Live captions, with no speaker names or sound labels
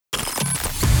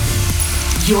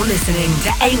You're listening to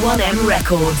A1M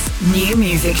Records New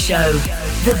Music Show.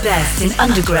 The best in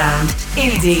underground,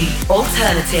 indie,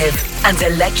 alternative, and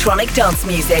electronic dance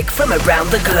music from around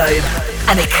the globe.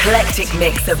 An eclectic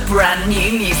mix of brand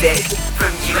new music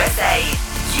from USA,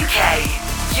 UK,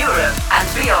 Europe,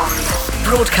 and beyond.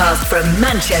 Broadcast from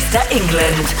Manchester,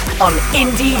 England on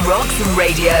Indie Rocks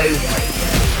Radio.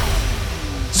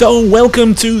 So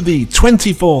welcome to the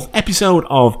 24th episode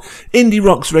of Indie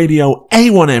Rocks Radio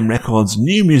A1M Records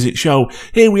New Music Show.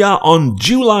 Here we are on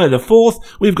July the 4th.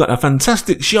 We've got a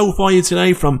fantastic show for you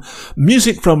today from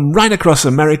music from right across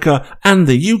America and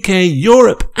the UK,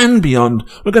 Europe and beyond.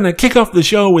 We're going to kick off the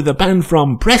show with a band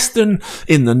from Preston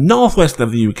in the northwest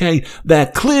of the UK. They're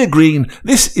Clear Green.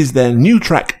 This is their new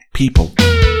track, People.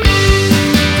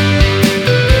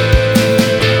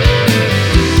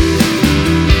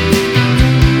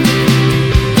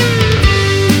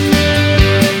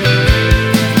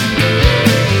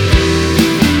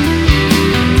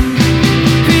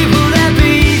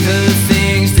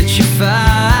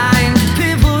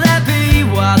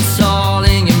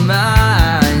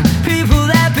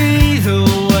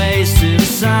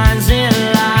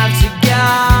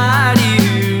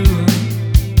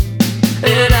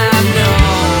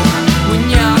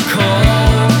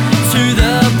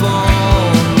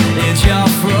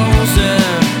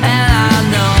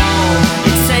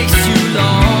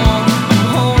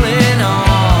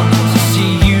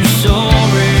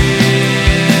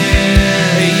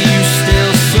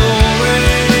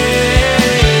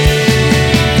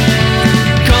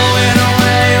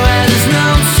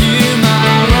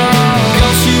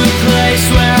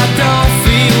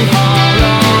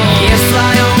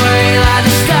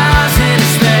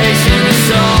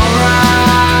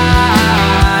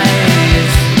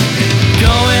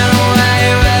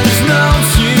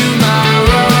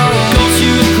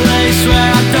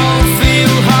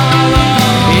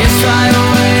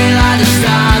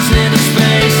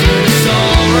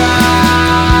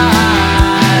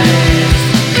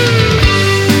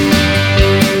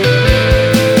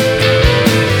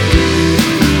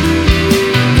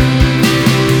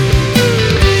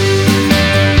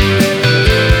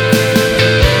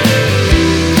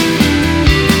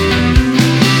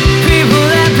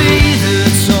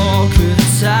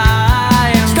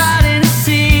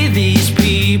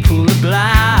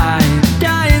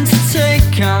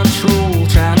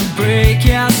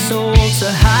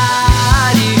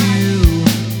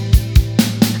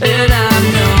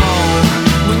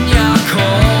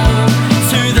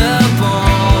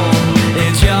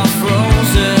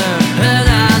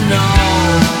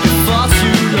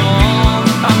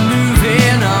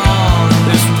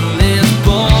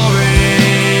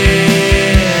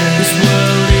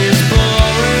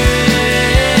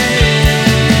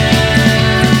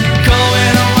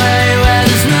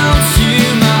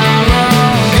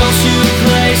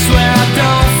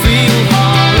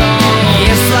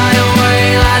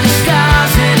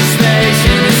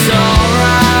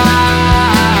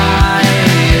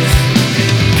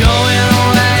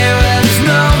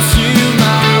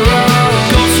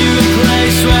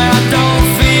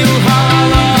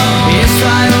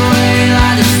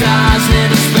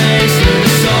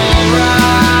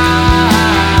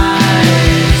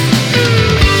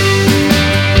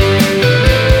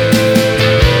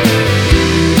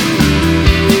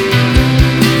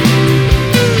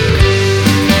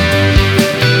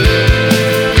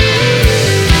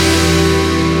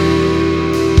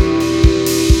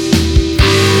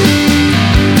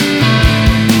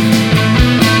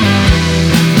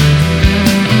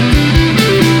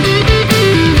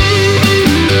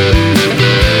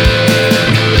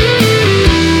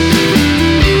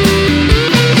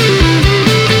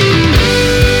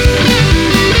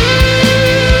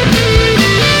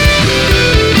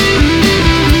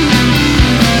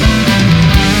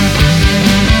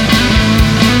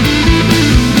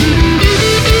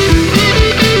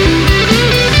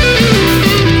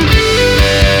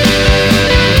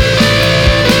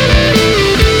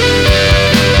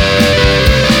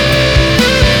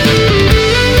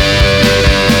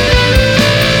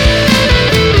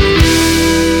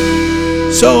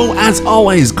 So, as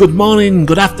always, good morning,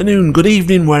 good afternoon, good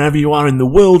evening, wherever you are in the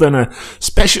world, and a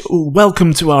special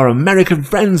welcome to our American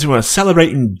friends who are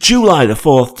celebrating July the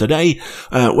 4th today,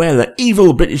 where the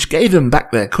evil British gave them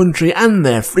back their country and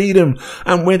their freedom,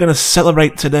 and we're going to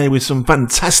celebrate today with some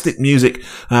fantastic music.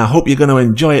 I hope you're going to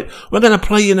enjoy it. We're going to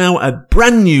play you now a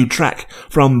brand new track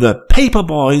from the Paper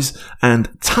Boys, and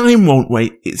Time Won't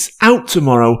Wait. It's out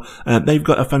tomorrow. They've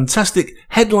got a fantastic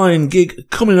headline gig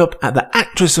coming up at the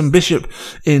Actress and Bishop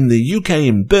in the UK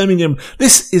in Birmingham.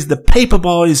 This is the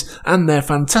Paperboys and their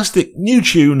fantastic new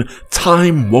tune,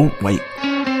 Time Won't Wait.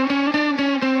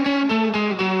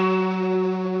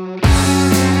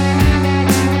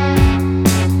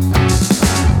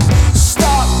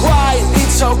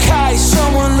 Okay,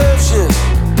 someone loves you.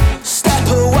 Step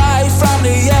away from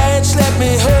the edge, let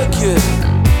me hug you.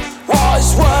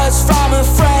 Wise words from a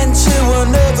friend to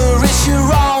another. It's your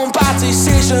own bad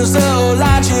decisions that'll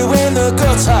land you in the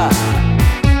gutter.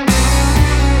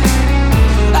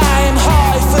 Aim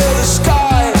high for the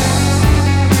sky.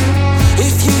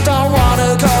 If you don't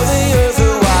wanna go the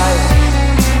other way,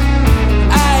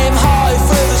 aim high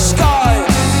for the sky.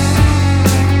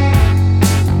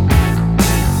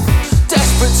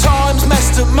 Times,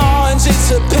 messed up minds, it's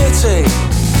a pity.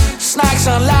 Snags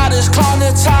on ladders, climb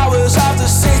the towers of the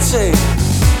city.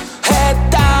 Head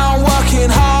down, working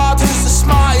hard, who's the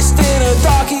smartest in a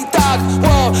dog-eat-dog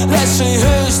world? Let's see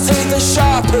whose teeth are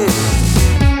sharpest.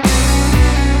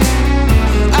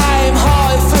 Aim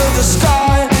high for the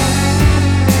sky.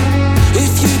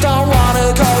 If you don't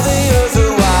wanna go the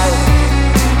other way,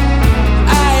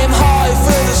 aim high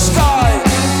for the sky.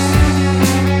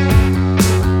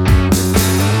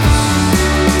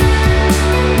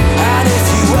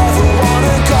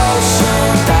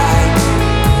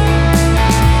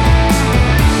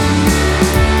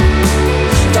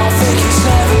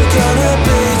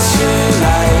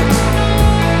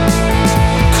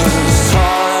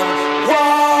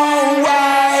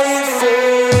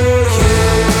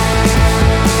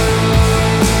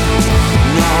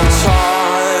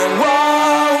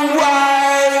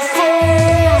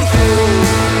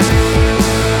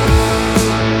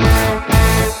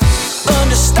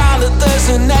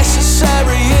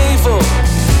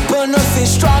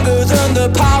 Stronger than the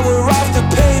power of the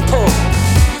people.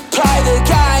 Play the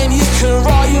game, you can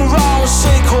write your own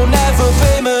sequel. Never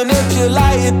be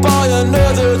manipulated by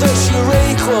another that's your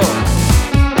equal.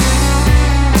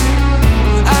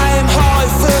 Aim high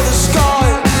for the sky.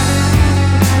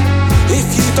 If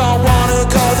you don't wanna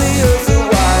go the other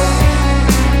way,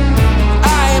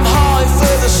 aim high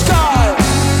for the sky.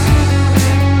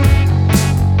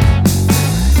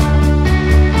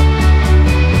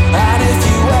 And if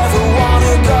you ever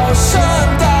wanna go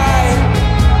someday,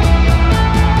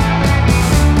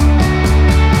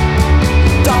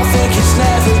 don't think it's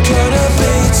never gonna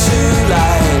be too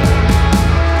late.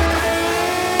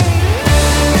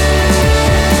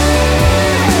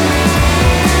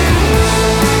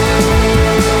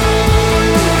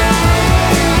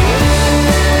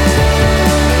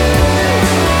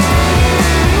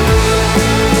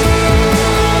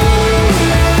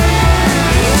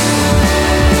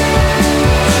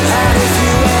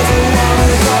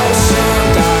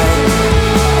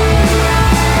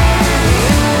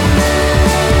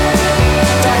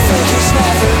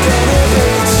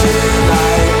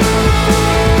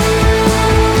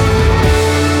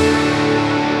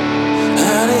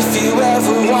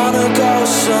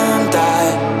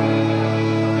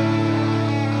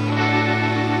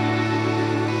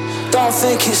 Don't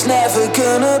think it's never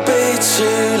gonna be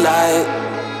too late.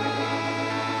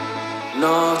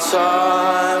 No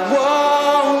time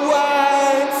won't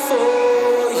wait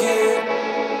for you.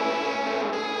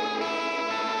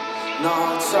 No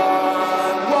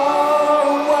time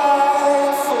won't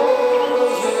wait for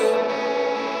you.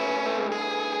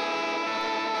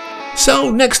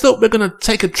 So next up, we're going to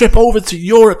take a trip over to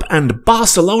Europe and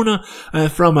Barcelona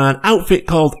from an outfit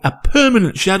called A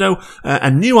Permanent Shadow, a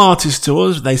new artist to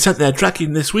us. They sent their track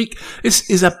in this week. This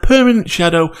is A Permanent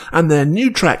Shadow and their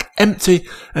new track, Empty.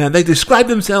 They describe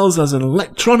themselves as an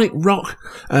electronic rock,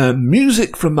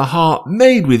 music from the heart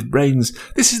made with brains.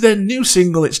 This is their new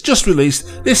single. It's just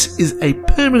released. This is A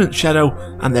Permanent Shadow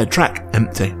and their track,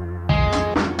 Empty.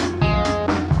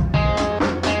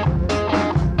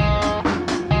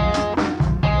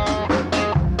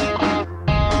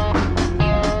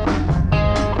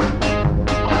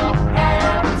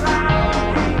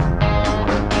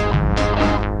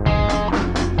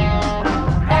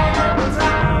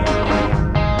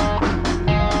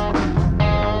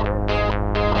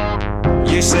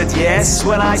 You said yes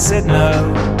when I said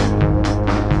no.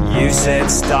 You said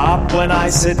stop when I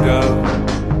said go.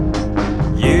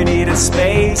 You needed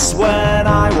space when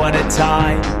I wanted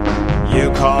time.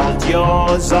 You called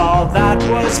yours all that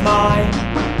was mine.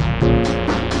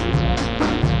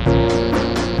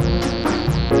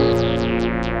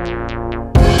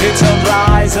 You told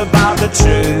lies about the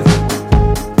truth.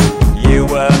 You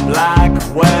were black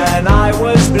when I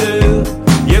was blue.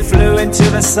 You flew into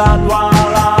the sun while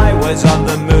I was on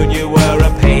the moon. You were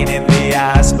a pain in the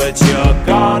ass, but you're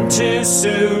gone too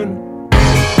soon.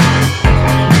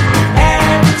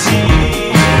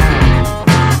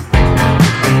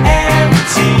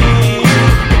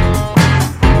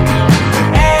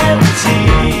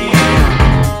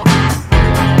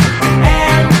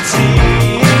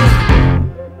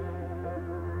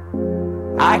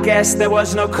 guess there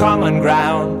was no common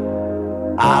ground.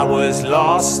 I was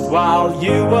lost while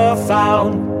you were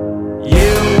found.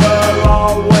 You were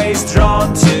always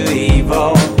drawn to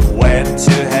evil, went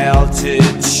to hell to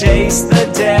chase the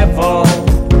devil.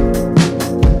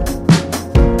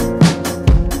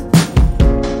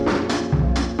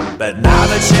 But now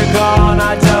that you're gone,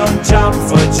 I don't jump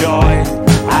for joy.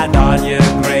 And on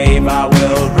your grave I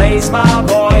will raise my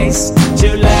voice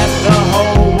to let the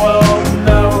whole world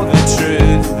know the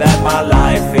truth, that my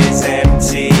life is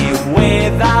empty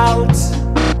without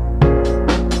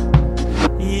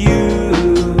you.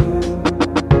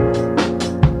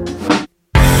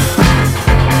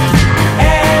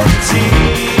 Empty,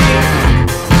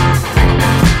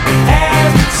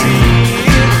 empty,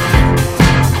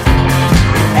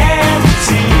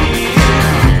 empty,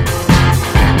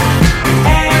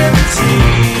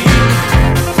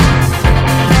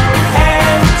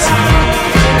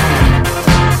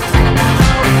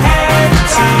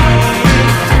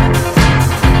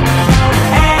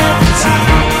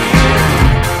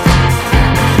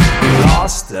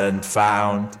 and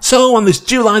found. So on this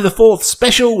July the 4th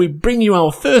special, we bring you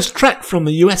our first track from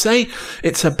the USA.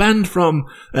 It's a band from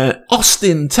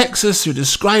Austin, Texas, who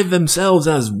describe themselves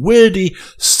as weirdy,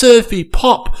 surfy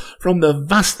pop from the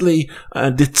vastly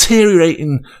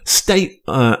deteriorating state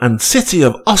and city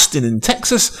of Austin in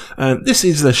Texas. This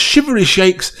is the Shivery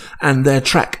Shakes, and their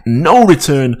track No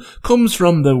Return comes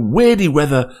from the Weirdy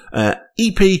Weather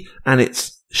EP, and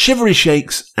it's Shivery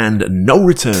Shakes and No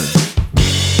Return.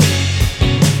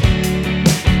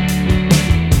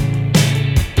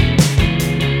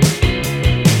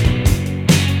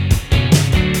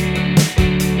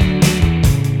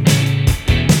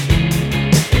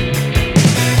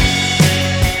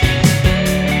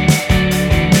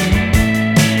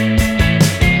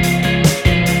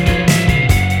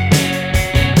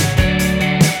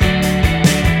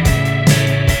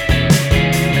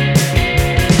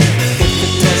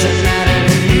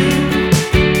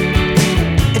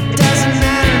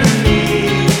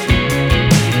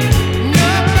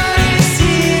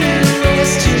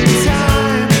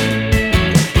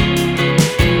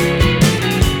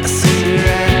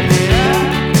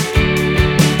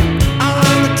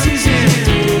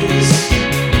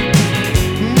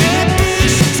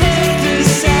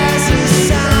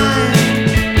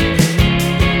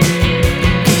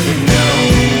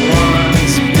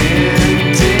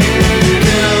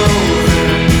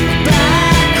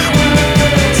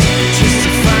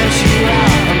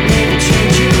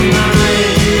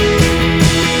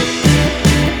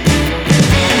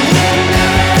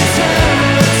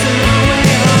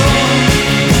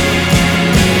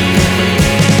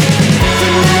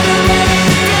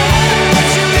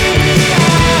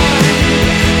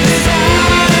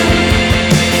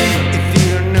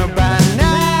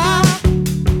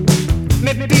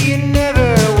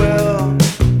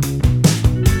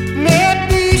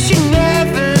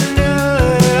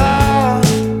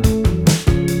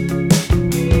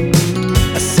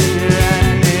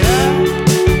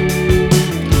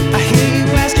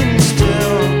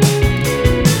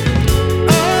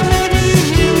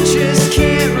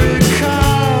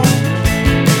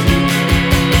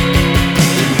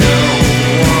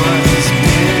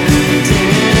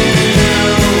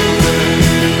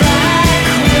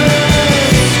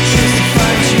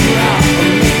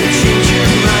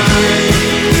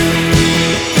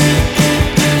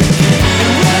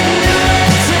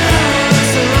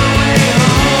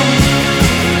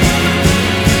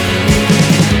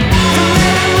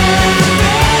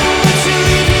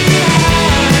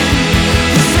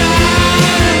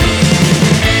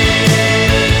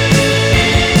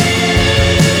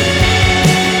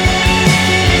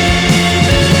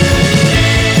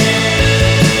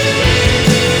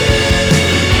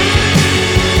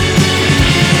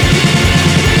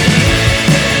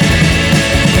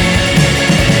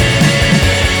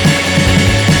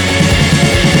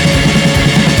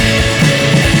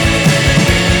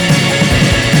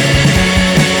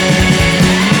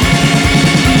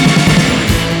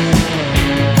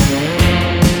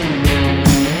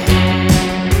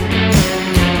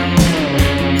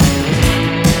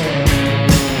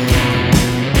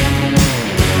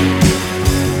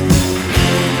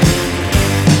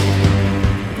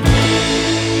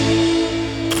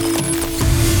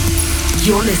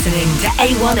 You're listening to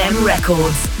A1M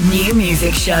Records New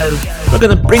Music Show. We're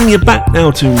going to bring you back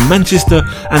now to Manchester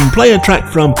and play a track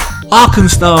from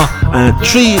Arkansas,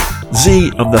 Tree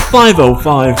Z of the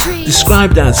 505,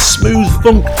 described as smooth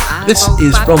funk. This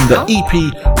is from the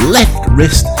EP Left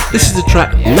Wrist. This is the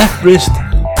track Left Wrist,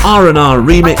 R&R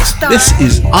remix. This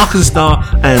is Arkansas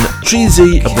and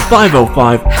Treezy of the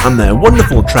 505 and their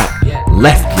wonderful track,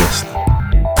 Left Wrist.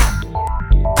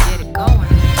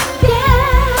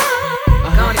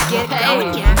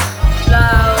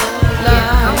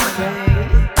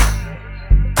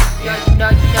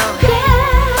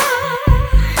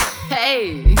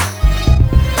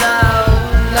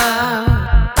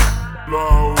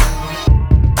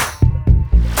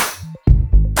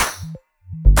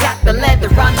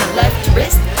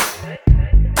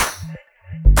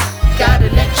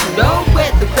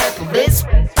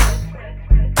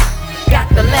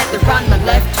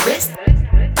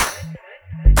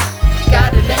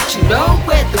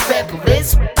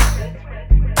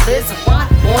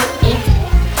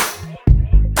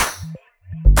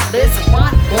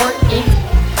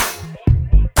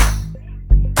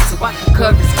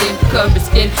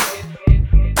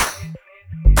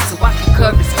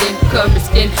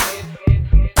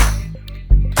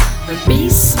 Be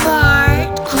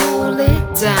smart, cool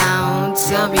it down.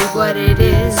 Tell me what it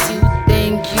is you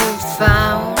think you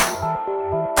found.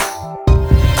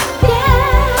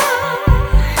 Yeah.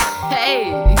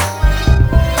 Hey.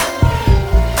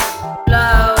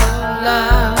 Low,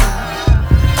 low.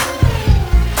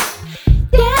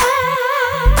 Yeah.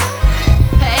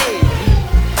 Hey.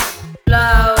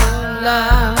 Low,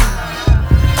 low.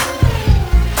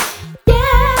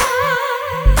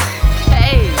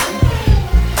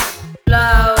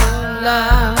 Low,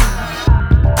 low.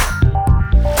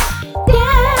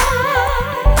 Yeah.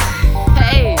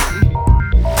 Hey.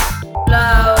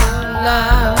 Low,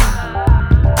 low.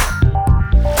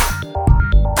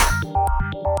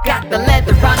 Got the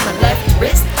leather on my left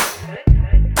wrist.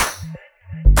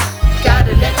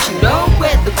 Gotta let you know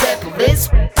where the rebel is.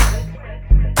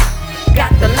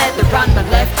 Got the leather on my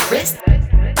left wrist.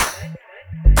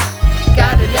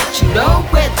 Gotta let you know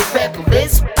where the rebel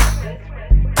is.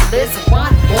 There's a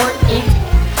want more ink.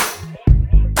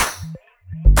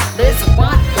 There's a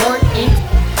want more ink.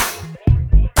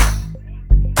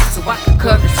 So I can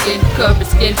cover skin, cover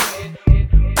skin.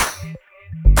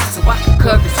 So I can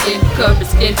cover skin, cover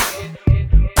skin.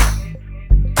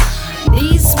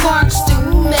 These marks do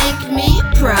make me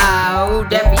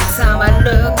proud. Every time I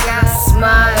look, I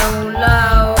smile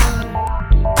loud.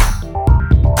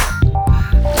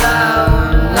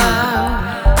 Loud,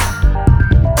 loud.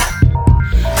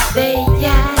 They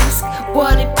ask,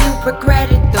 what if you regret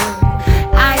it though?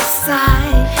 I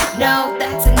sigh, no,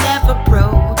 that's never, bro.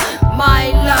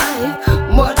 My life,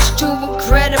 much too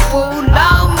incredible.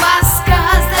 All my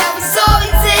scars, that was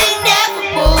always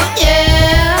inevitable, yeah.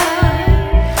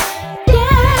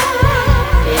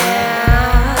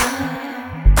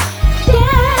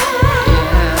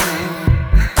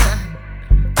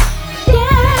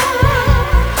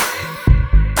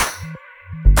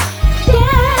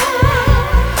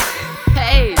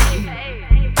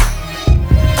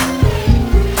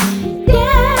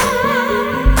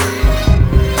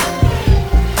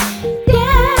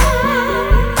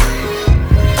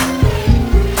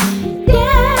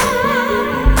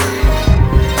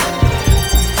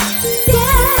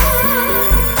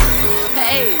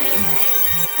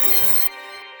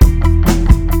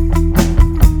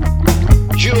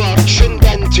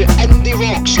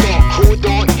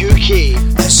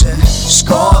 This is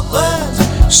Scotland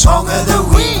Song of the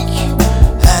Week.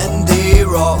 Indie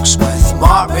rocks with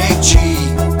Mark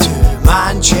McGee. To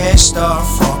Manchester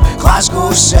from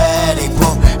Glasgow City.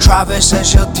 Well, Travis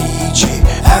is your DJ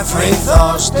every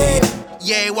Thursday.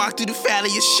 Yeah, walk through the valley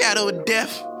of shadow of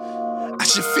death. I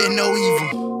should fear no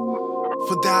evil,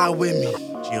 for die with me.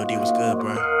 G.O.D. was good,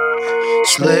 bro.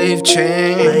 Slave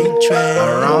chain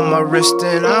around my wrist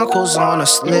and ankles on a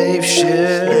slave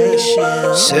ship.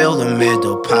 Sail the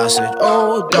middle passage,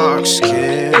 oh dark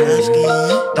skin.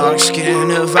 Dark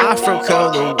skin of Africa,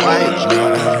 the white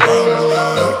man.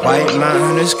 The white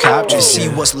man is captured. See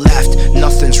what's left,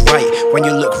 nothing's right. When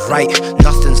you look right,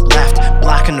 nothing's left.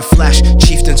 Black in the flesh,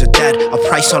 chieftains are dead. A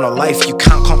price on a life you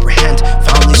can't comprehend.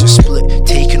 Families are split,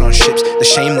 taken on ships. The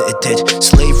shame that it did,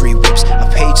 slavery whips. A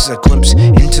page is a glimpse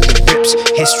into the rips.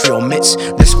 History omits,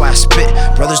 that's why I spit.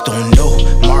 Brothers don't know,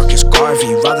 Marcus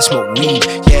Garvey rather smoke weed.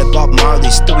 Yeah, Bob Marley,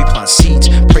 still we plant seeds.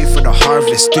 Pray for the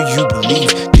harvest, do you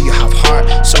believe? Do you have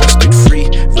heart? So I stood free.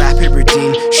 Rapid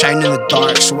redeem, shine in the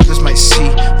dark so others might see.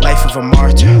 Life of a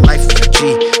martyr, life of a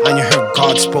G. And you heard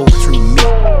God spoke through me.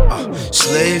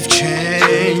 Slave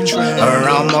chain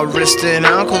around my wrist and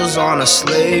ankles on a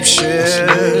slave ship.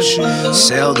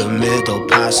 Sail the middle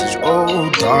passage, oh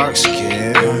dark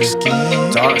skin.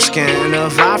 Dark skin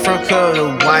of Africa, the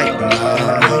white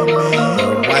man.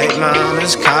 The white man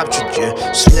has captured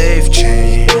you. Slave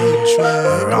chain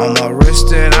Around my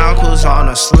wrist and ankles on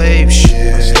a slave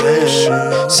ship.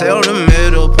 Sail the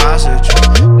middle passage.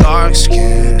 Dark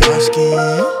skin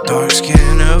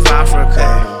of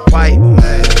Africa. White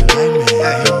man.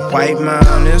 White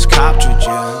man is captured,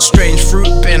 yeah. Strange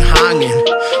fruit been hanging.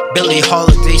 Billie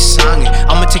Holiday sang it.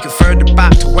 I'ma take it further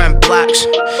back to when blacks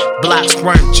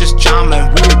weren't just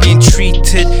jamming. We were being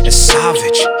treated as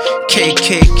savage.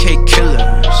 KKK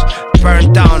killers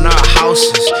burned down our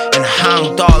houses and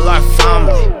hanged all our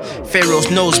family.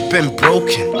 Pharaoh's nose been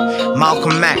broken.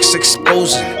 Malcolm X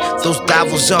exposing those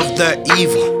devils of the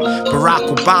evil. Barack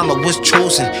Obama was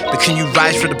chosen. But can you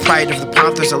rise for the pride of the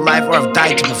Panthers alive, or have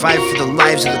died to provide for the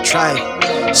lives of the tribe?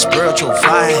 Spiritual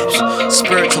vibes.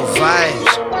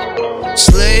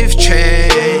 Slave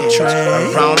chains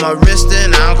around my wrist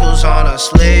and ankles on a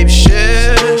slave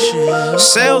ship.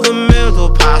 Sail the middle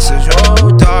passage,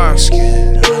 oh dark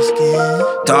skin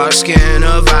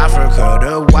of Africa.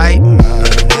 The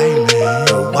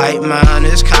white man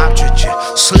is captured,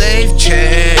 yeah. Slave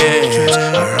chains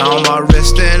around my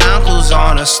wrist and ankles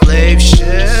on a slave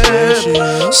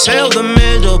ship. Sail the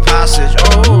middle passage,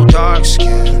 oh dark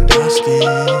skin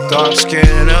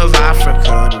of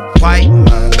Africa. The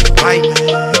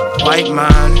white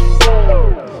man,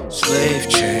 slave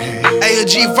chain. Hey,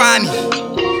 Giovanni,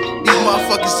 these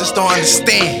motherfuckers just don't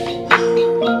understand.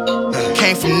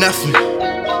 Came from nothing,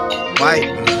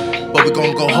 White, but we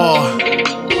gon' go hard to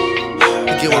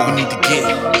get what we need to get.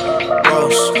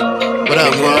 Gross. What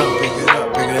up, bro?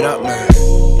 Pick it up, man.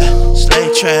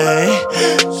 Slave trade,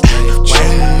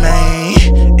 white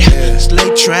man,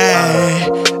 slave trade,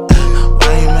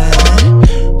 white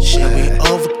man. Shit, we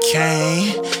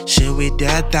overcame. Shit, we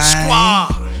that thing.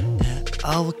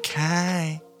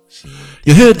 Overcame.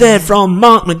 You heard there from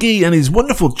Mark McGee and his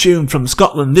wonderful tune from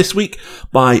Scotland this week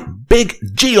by Big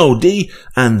G.O.D.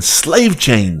 and Slave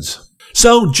Chains.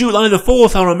 So, July the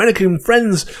 4th, our American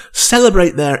friends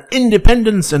celebrate their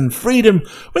independence and freedom.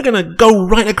 We're going to go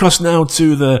right across now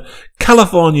to the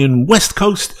Californian West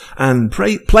Coast and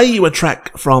play you a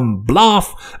track from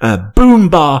Blarf, Boom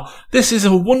Bar. This is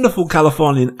a wonderful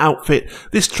Californian outfit.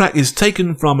 This track is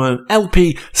taken from an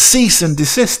LP, Cease and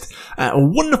Desist, a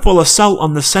wonderful assault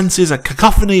on the senses, a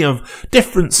cacophony of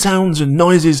different sounds and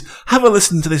noises. Have a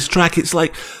listen to this track. It's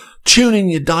like tuning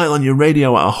your dial on your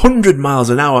radio at 100 miles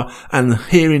an hour and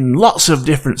hearing lots of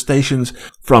different stations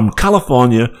from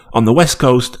California on the West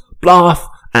Coast, Blarf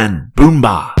and Boom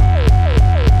Bar.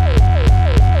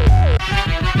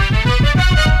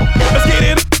 Let's get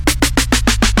it.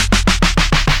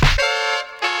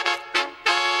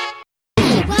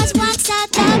 Was once a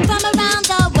dog from around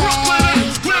the way.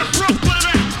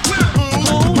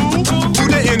 Who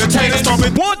the entertainer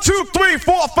stomping? 1, 2, 3,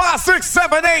 4, 5, 6,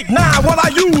 7, 8, 9. What I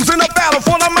use in a battle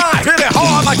for the mind. Hit it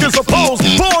hard like it's supposed.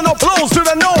 Blowing up blows to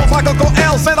the nose like Uncle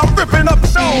L said. I'm ripping up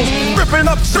shows, ripping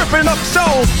up shows, ripping up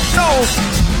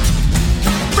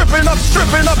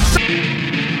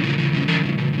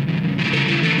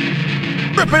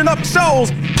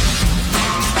shows.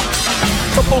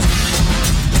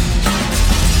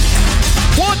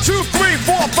 1, 2, 3,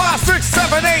 4, 5, 6,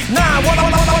 7, 8, 9. What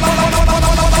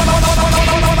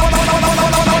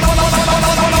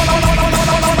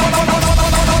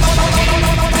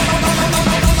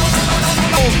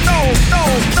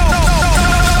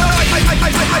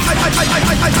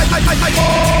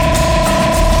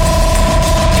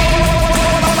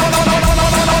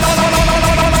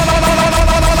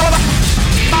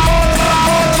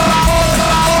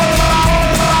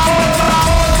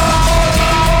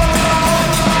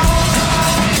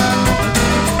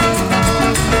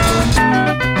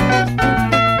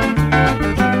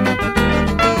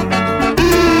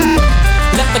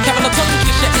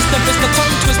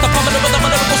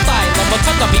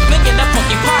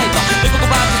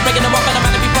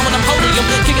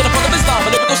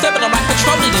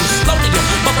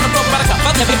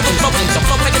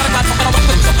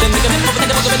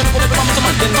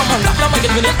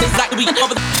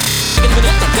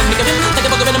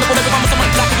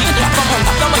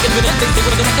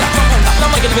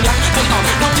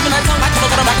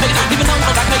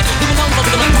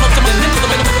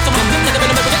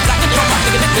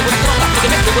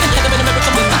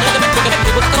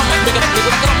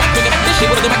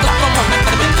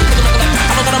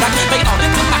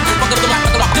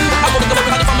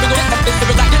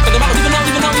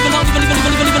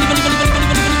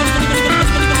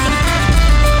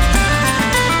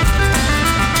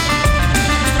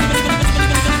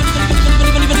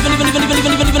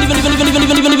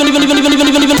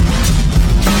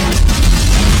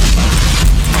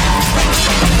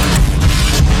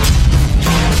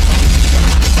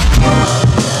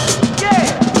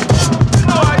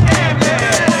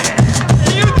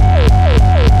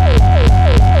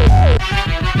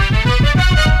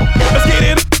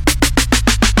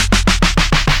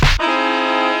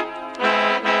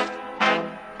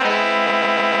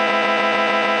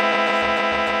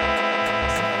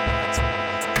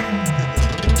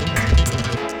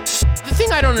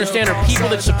don't understand are people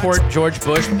that support George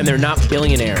Bush and they're not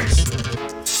billionaires.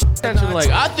 They're like,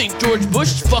 I think George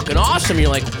Bush is fucking awesome. You're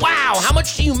like, wow, how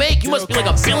much do you make? You must be like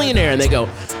a billionaire. And they go,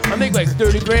 I make like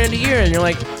 30 grand a year. And you're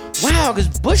like, wow,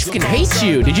 because Bush can hate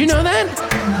you. Did you know that?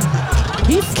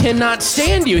 He cannot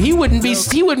stand you. He wouldn't be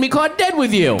caught dead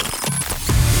with you.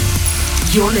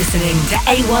 You're listening to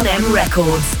A1M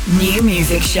Records New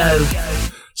Music Show.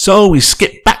 So we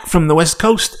skip back from the West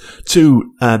Coast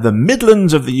to the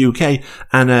Midlands of the UK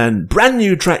and a brand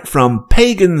new track from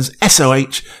Pagans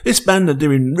SOH. This band are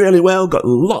doing really well, got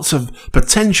lots of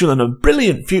potential and a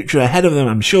brilliant future ahead of them,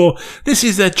 I'm sure. This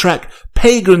is their track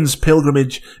Pagans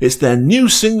Pilgrimage. It's their new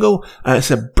single. It's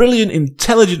a brilliant,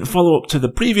 intelligent follow-up to the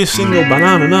previous single,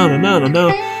 Banana Na Na Na Na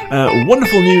Na.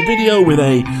 Wonderful new video with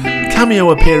a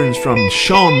cameo appearance from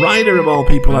Sean Ryder, of all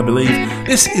people, I believe.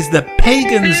 This is the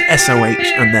Pagans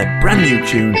SOH and their brand new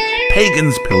tune,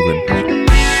 Pagans Pilgrim.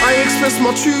 I express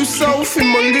my true self in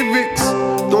my lyrics.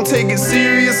 Don't take it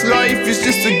serious, life is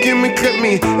just a gimmick. Let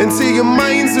me enter your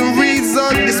minds and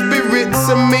reason your spirits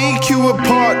and make you a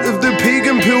part of the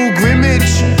pagan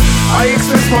pilgrimage. I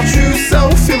express my true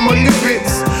self in my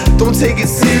lyrics. Don't take it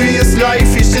serious,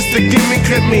 life is just a gimmick.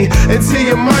 Let me enter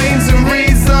your minds and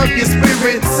raise up your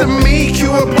spirits and make you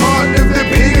a part of the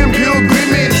pagan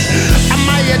pilgrimage. And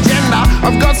my agenda,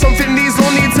 I've got something these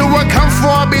all need to account for.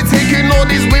 I'll be taking all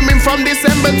these women from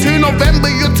December to November.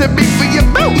 You're too big for your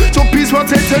belt, so please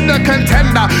rotate to the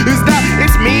contender. Is that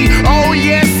it's me? Oh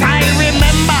yes, I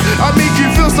remember. I'll make you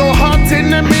feel so hot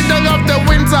in the middle of the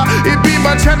winter. It be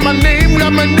my chant, my name,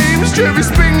 like my name's Jerry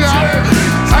Springer.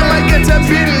 I might get a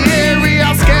bit leery,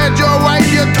 I'm scared your wife,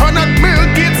 your ton of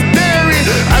milk, it's dairy.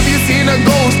 Have you seen a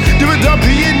ghost? Do a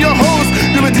dumpy in your hose?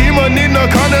 Do a demon in the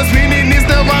corner spinning? Is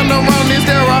there one around? Is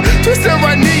there a twister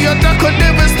right near you that could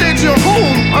devastate your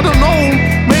home? I don't know,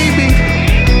 maybe.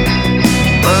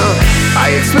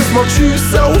 I express my true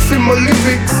self in my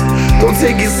lyrics. Don't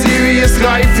take it serious,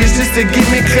 life is just a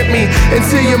gimmick. Let me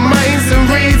enter your minds and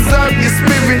raise up your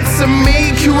spirits and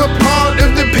make you a part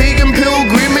of the pagan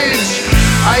pilgrimage.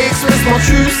 I express my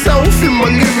true self in my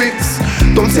lyrics.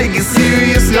 Don't take it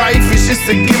serious, life is just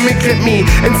a gimmick. Let me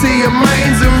enter your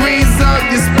minds and raise up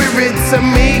your spirits and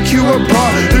make you a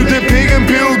part of the pagan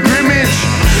pilgrimage.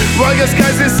 Royal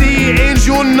skies and see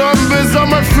angel numbers.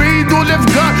 I'm afraid all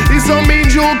they've got is some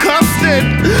angel custard.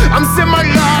 I'm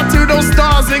similar to those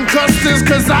stars and clusters,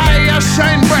 cause I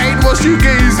shine bright whilst you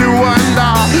gaze in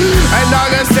wonder. And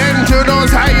I'll ascend to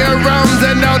those higher realms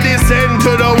and I'll descend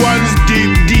to the ones deep,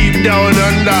 deep down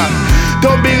under.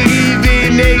 Don't believe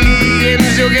in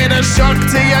aliens, you'll get a shock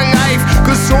to your life,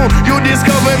 cause soon you'll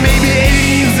discover maybe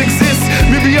aliens exist.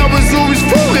 Maybe I was always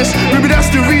foolish, maybe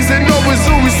that's the reason I was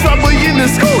always trouble in the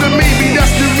school. And maybe that's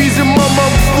the reason my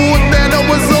mom thought that I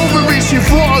was over it. She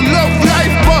thought I loved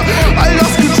life, but I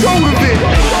lost control of it.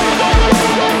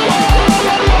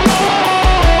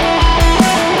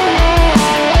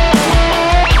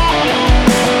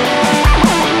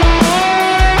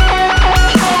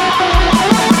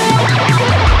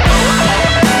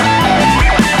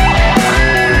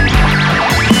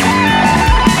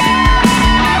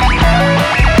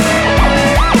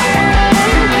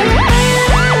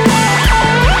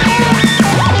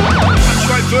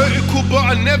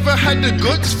 I never had the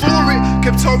guts for it.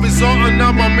 Kept horizontal,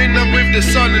 now I'm in up with the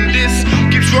sun. And this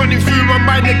keeps running through my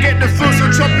mind to get the feels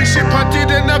of chopping ship. I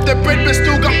didn't have the bread but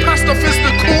still got passed off as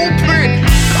the culprit.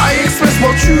 I express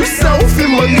my true self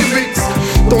in my lyrics.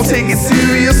 Don't take it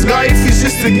serious, life is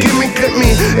just a gimmick. Let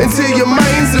me enter your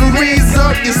minds and raise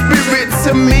up your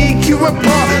spirits and make you a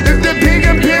part of the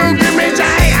pagan pilgrimage.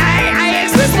 I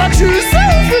express my true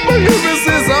self in my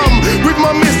lyricism, with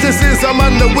my mysticism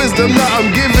and the wisdom that I'm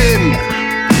giving.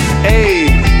 Hey,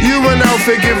 you are now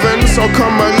forgiven, so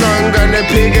come along on the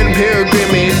pagan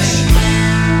pilgrimage.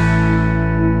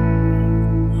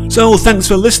 So thanks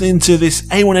for listening to this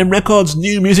A1M Records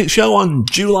New Music Show on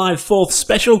July 4th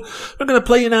special. We're going to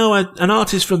play you now an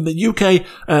artist from the UK,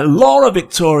 Laura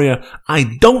Victoria, I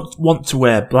Don't Want to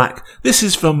Wear Black. This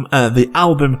is from the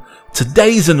album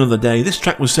Today's Another Day. This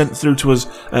track was sent through to us.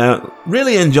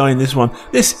 Really enjoying this one.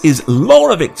 This is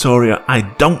Laura Victoria, I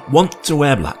Don't Want to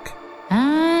Wear Black.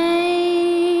 I'm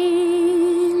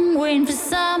waiting for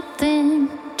something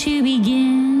to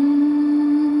begin.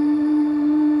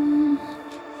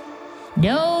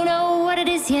 Don't know what it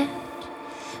is yet,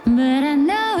 but I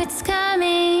know it's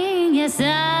coming. Yes,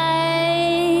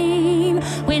 I'm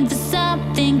waiting for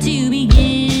something to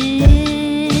begin.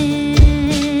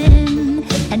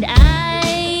 And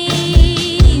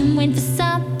I'm waiting for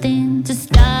something to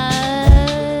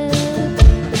start.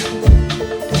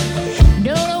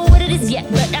 Don't know what it is yet,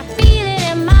 but I feel it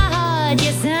in my heart.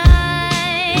 Yes,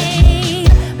 I'm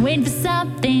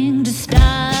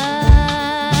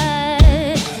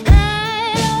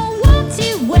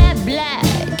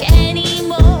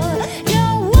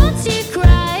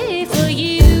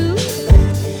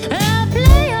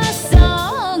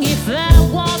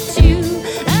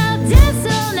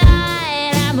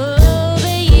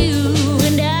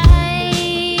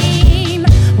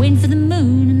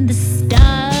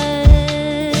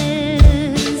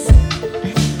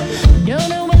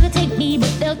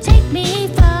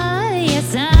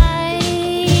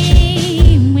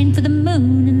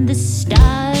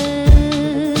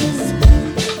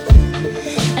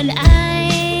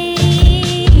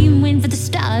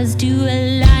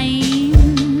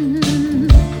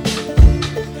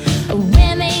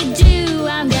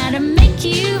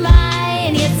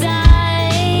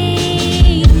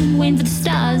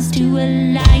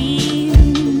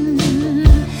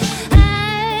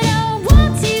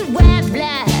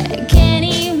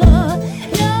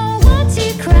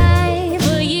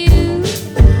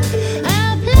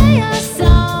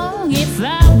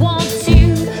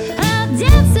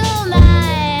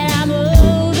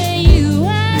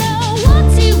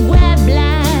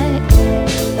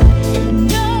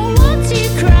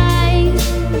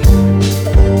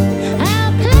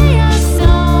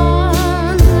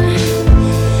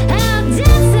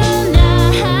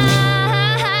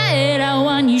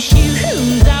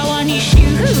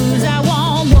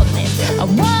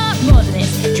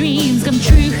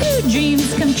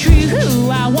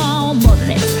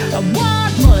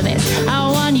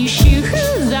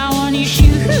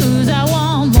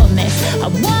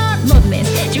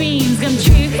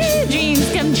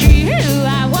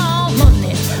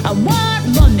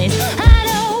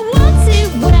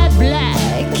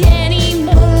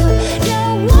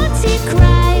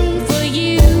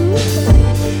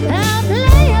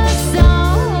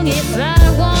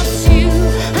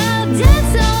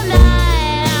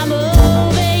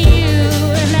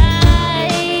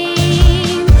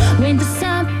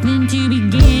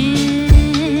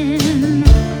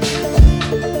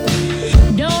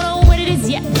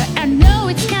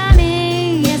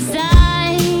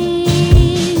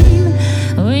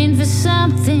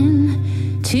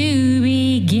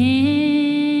begin.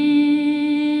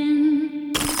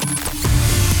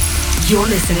 You're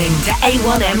listening to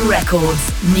A1M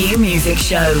Records New Music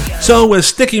Show. So we're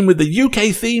sticking with the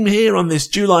UK theme here on this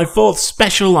July 4th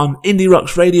special on Indie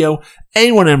Rocks Radio,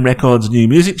 A1M Records New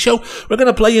Music Show. We're going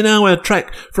to play you now a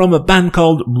track from a band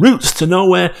called Roots to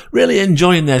Nowhere. Really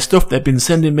enjoying their stuff they've been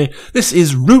sending me. This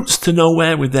is Roots to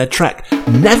Nowhere with their track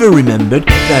Never Remembered.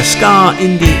 Their ska,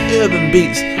 indie, urban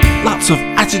beats, lots of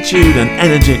attitude and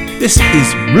energy. This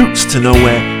is Roots to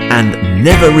Nowhere and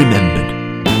Never Remembered.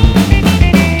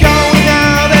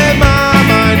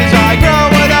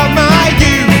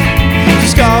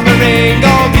 Discovering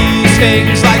all these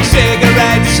things like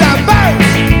cigarettes and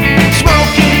boats.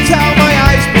 Smoking till my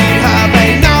eyes bleed, have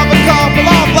another couple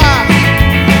of laughs.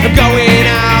 I'm going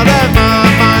out of my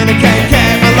mind, I can't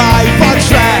get my life on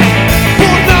track.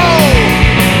 But no,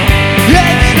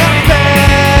 it's not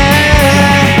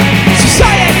fair.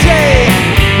 Society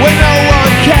where no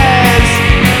one cares.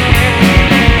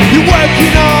 You're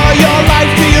working all your life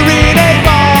till you're in a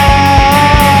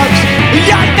box.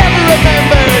 I never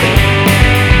remembered.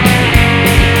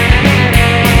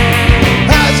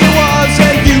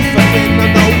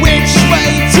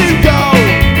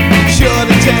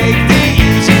 Take the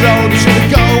easy road, you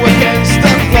shouldn't go against the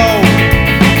flow.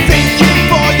 Thinking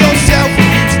for yourself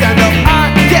when you stand up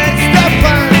against the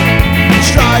plan.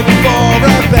 Striving for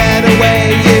a better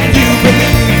way if you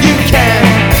believe you can.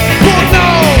 But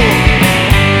no,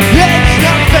 it's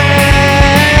not fair.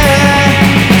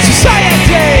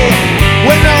 Society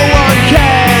where no one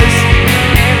cares.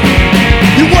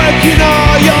 You're working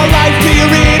all your life till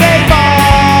you're in a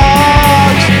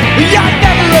box. I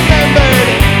never remembered.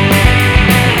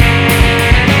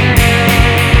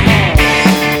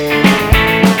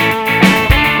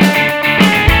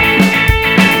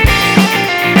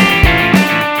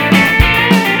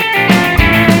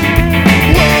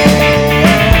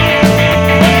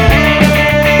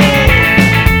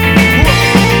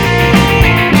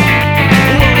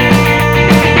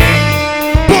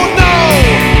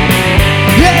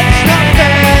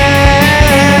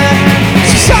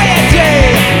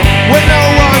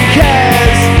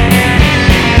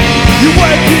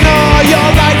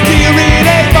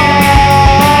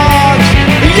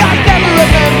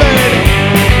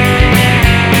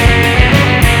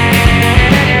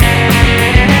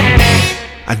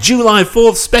 A July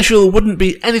 4th special wouldn't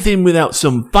be anything without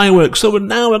some fireworks, so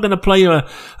now we're going to play you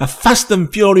a fast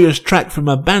and furious track from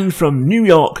a band from New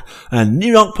York, a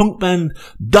New York punk band,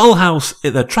 Dollhouse.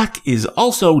 The track is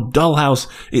also Dollhouse.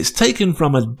 It's taken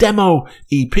from a demo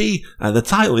EP. The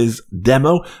title is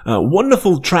Demo.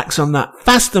 Wonderful tracks on that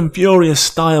fast and furious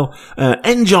style.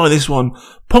 Enjoy this one.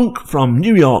 Punk from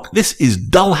New York. This is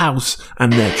Dollhouse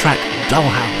and their track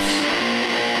Dollhouse.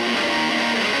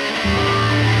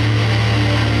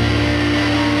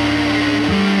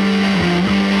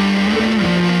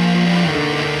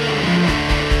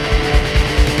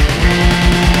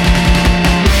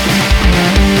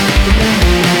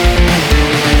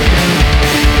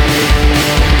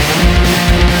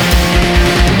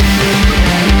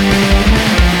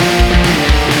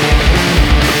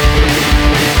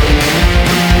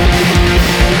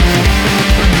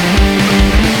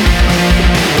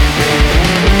 We'll be right back.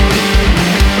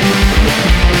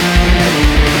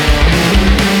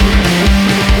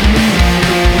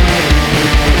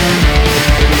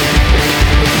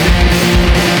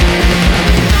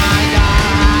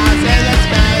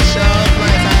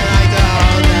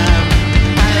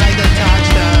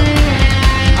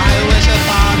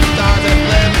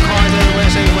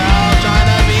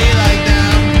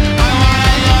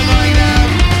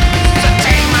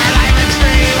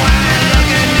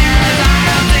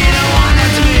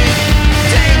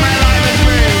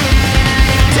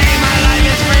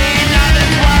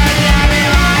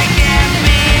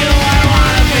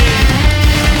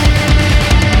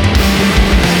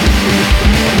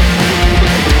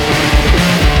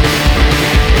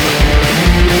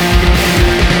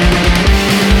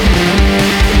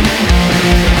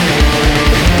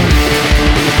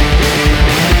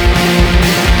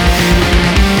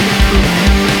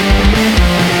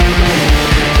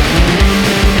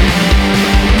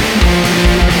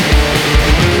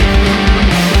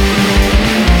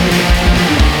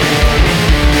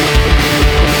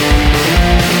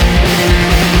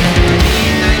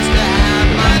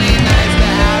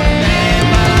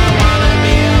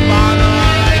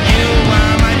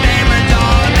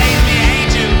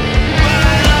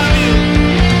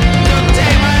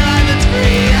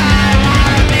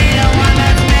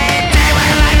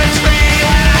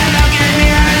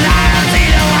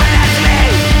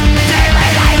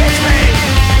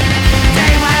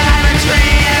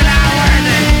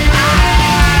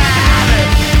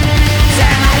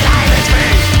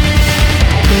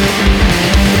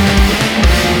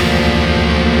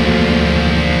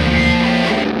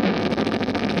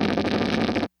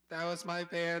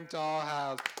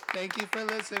 Thank you for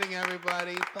listening,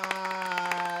 everybody.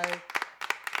 Bye.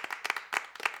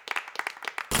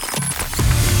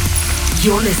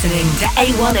 You're listening to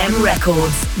A1M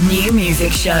Records New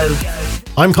Music Show.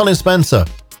 I'm Colin Spencer,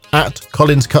 at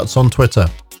Collins Cuts on Twitter.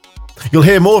 You'll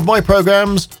hear more of my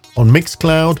programs on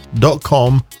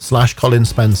mixcloud.com/Colin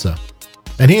Spencer.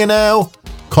 And here now,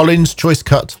 Colin's choice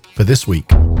cut for this week.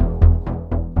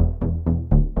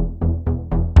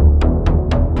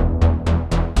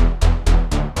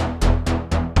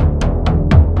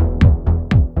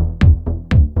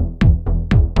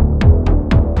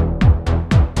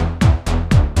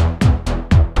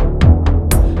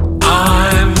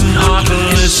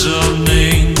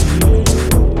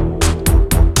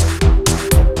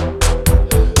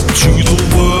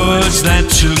 That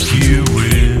took you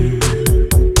in.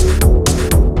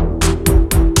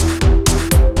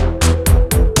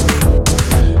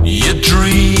 You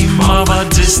dream of a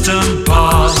distant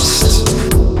past,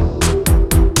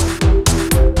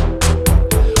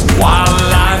 while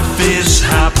life is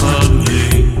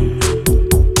happening.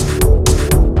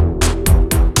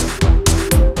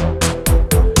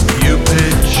 You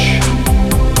pitch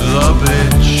the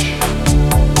pitch.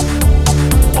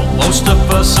 Most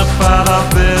of us about our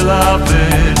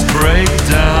beloved break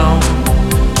down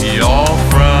your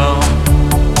frown.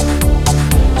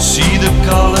 See the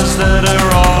colors that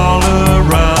are all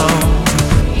around.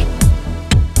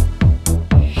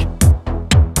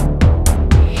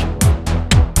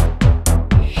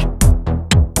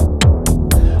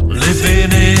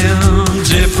 Living in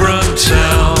different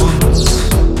towns,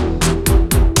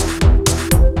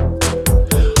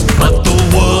 but the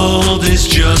world is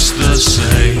just the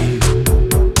same.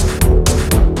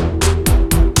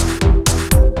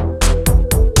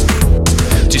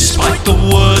 Despite the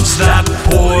words that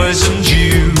poisoned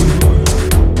you,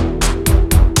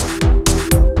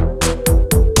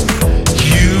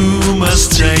 you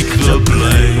must take the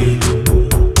blame.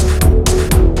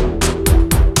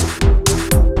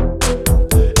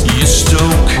 You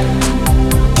stoke,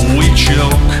 we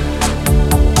choke,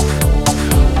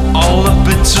 all the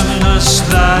bitterness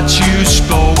that you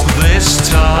spoke this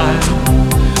time,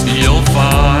 you'll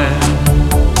find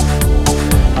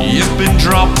you've been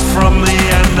dropped from the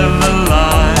end of the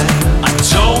line. I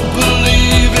don't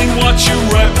believe in what you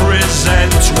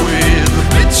represent with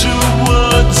bitter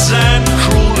words and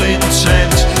cruel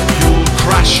intent. You'll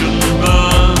crash and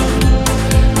burn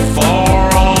for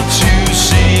all to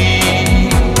see.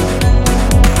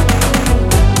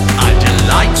 I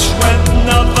delight when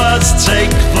others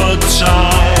take the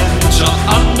time to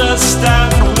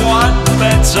understand what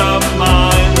better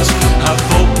minds have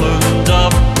opened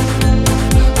up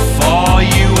for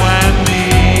you and me.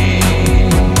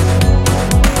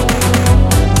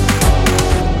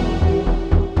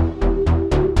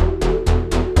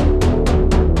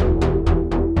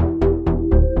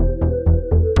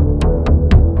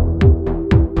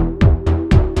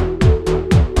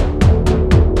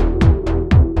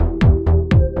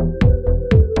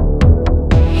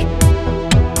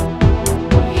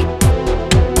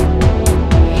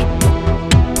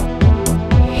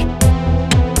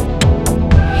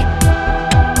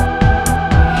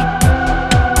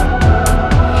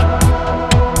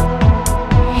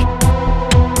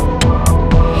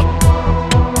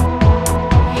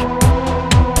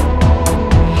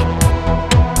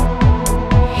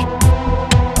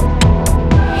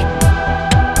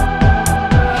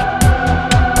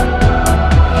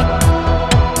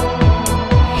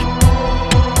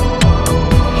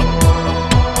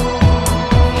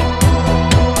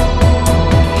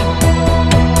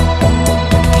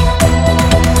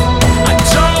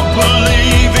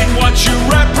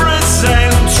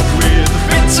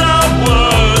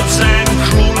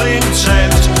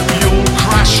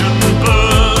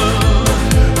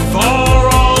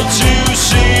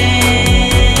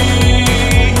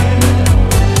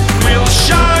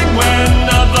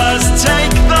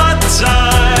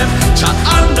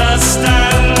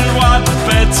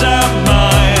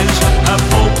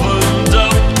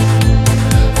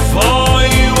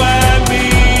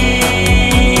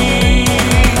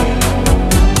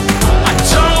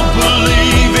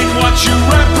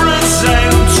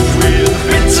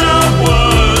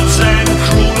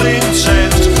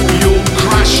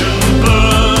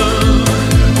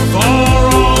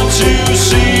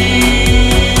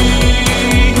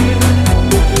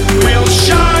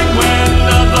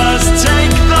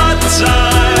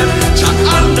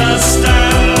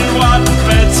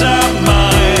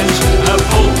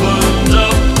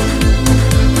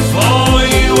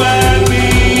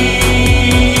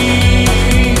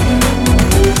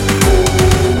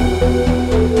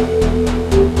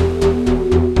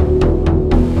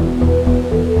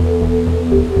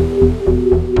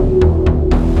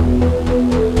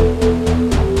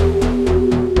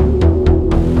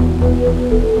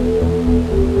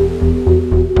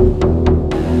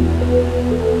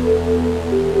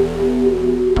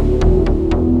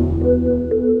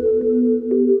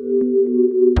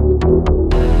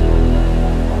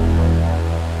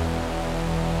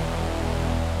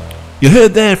 You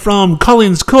heard there from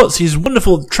Collins Cuts, his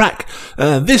wonderful track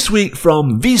this week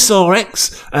from Vsauce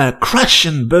X, Crash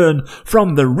and Burn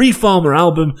from the Reformer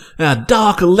album,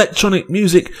 dark electronic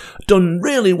music done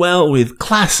really well with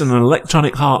class and an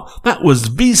electronic heart. That was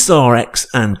Vsauce X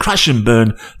and Crash and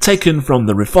Burn, taken from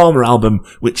the Reformer album,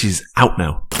 which is out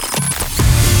now.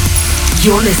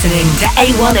 You're listening to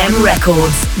A1M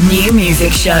Records New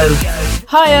Music Show.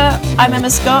 Hiya, I'm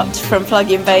Emma Scott from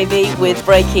Plug-in Baby with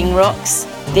Breaking Rocks.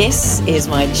 This is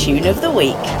my tune of the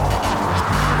week.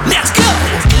 Let's go!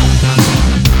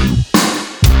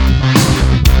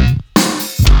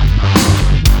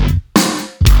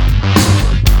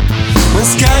 When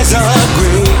skies are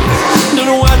green, don't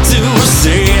know what to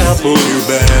say, I'll pull you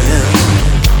back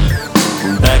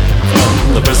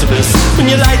from the precipice. When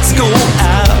your lights go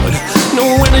out,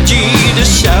 no energy to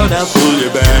shout, I'll pull you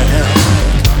back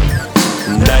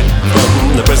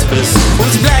from the precipice. When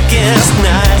it's black as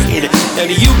night and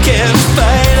you can't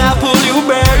fight, I'll pull you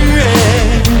back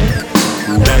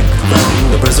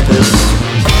from the precipice.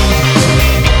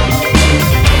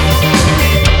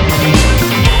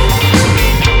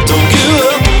 Don't give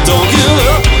up,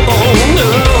 oh no.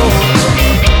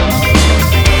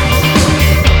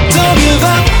 Don't give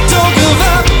up,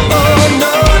 oh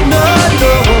no, no,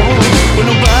 no. When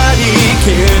nobody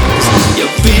cares,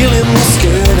 you're feeling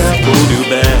scared, I pull you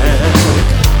back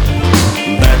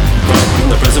from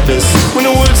the precipice. When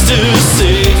the words to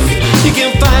say, you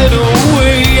can't fight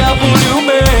away, I pull you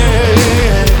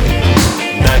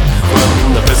back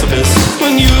from the precipice.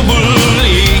 When you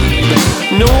believe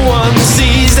no one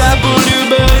sees, I pull you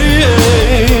back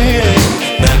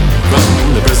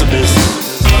from the precipice.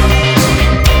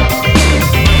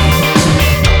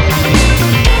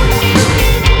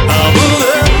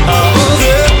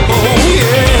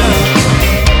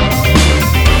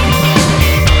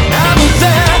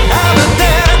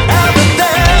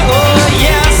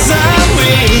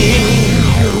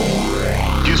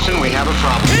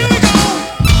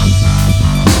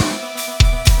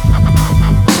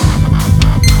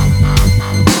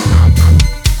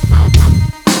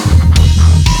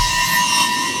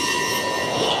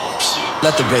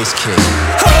 Let the bass kick.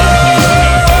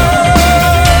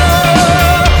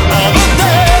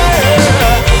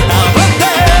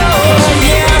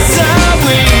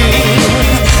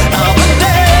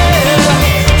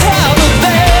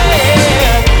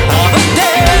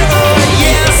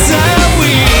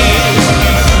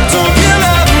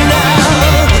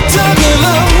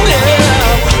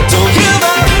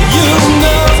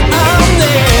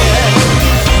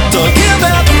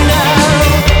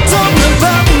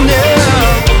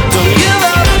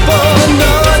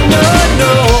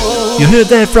 You heard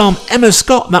there from Emma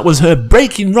Scott, that was her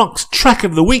Breaking Rocks track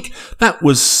of the week. That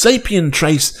was Sapien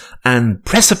Trace and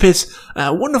Precipice,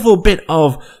 a wonderful bit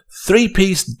of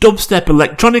three-piece dubstep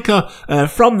electronica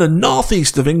from the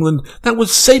northeast of England. That was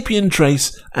Sapien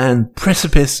Trace and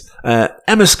Precipice,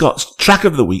 Emma Scott's track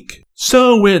of the week.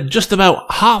 So we're just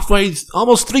about halfway,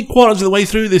 almost 3/4 of the way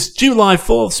through this July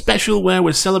 4th special where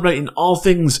we're celebrating all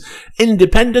things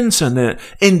independence and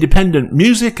independent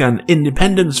music and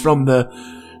independence from the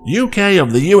UK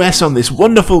of the US on this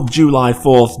wonderful July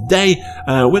 4th day.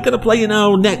 We're going to play you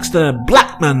now next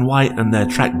Black Man White and their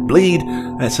track Bleed.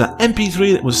 It's an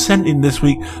MP3 that was sent in this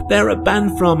week. They're a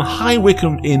band from High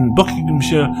Wycombe in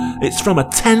Buckinghamshire. It's from a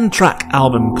 10-track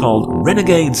album called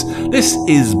Renegades. This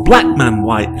is Black Man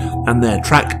White and their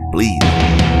track Bleed.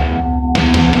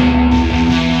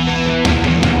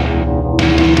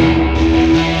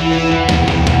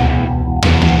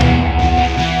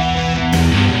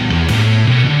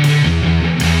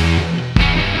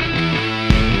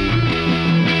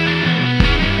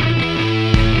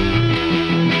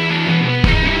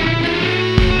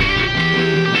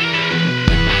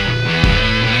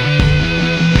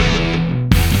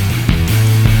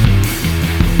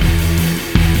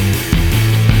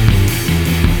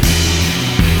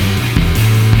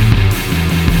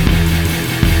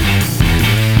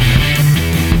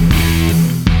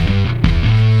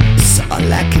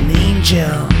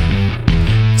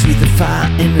 Through the fire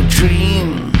in a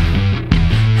dream,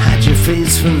 hide your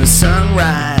face from the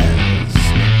sunrise,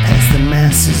 past the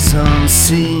masses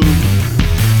unseen.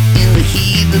 In the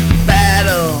heat of the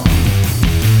battle,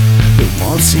 they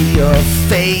won't see your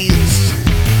face.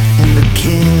 In the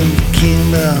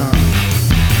kingdom,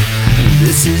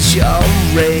 this is your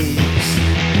race.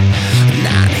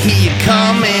 Not here you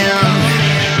coming.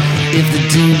 If they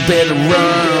do, better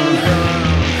run.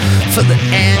 For the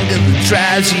anger that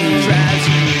drives you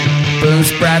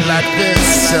burns bright like the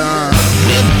sun.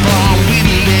 We're born, we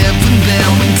live, and then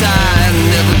we die.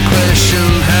 Never question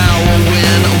how or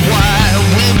when or why.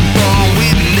 We're born,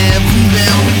 we live. live and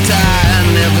then we die. I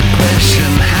never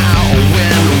question how or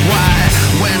when or why.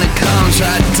 When it comes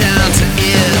right down to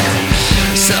it,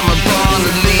 some are born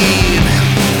to lead.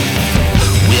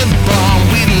 We're born,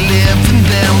 we live and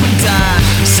then we die.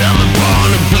 Some are born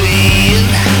to bleed.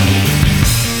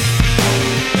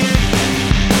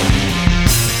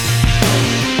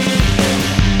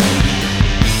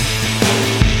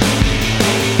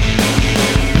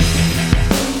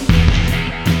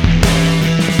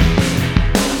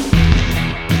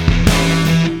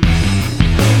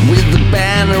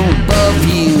 Above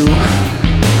you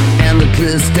and the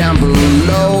cliffs down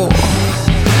below,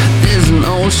 there's an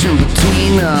ocean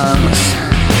between us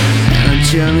and a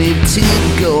journey to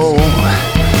go.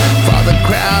 For the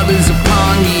crowd is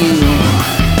upon you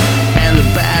and the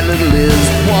battle is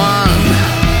won.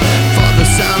 For the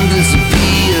sun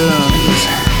disappears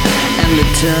and they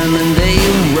turn and they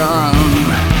run.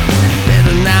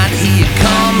 Better not hear you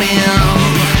coming,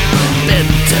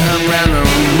 better turn round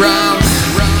and run.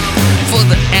 For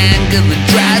the anger that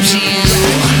drives you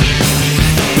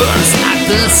burns like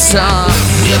the sun.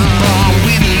 We're born,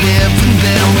 we live and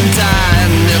then we die.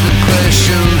 Never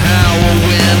question how or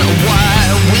when or why.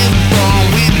 We're born,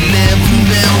 we live and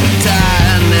then we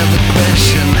die. Never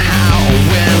question how or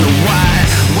when or why.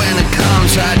 When it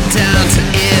comes right down to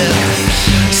it,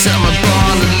 some are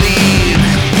born to lead.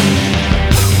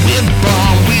 We're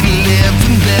born, we live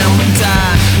and then we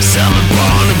die. Some are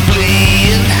born to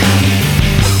bleed.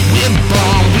 We're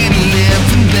born, we live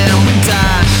and then we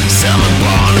die. Some are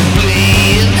born to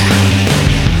bleed.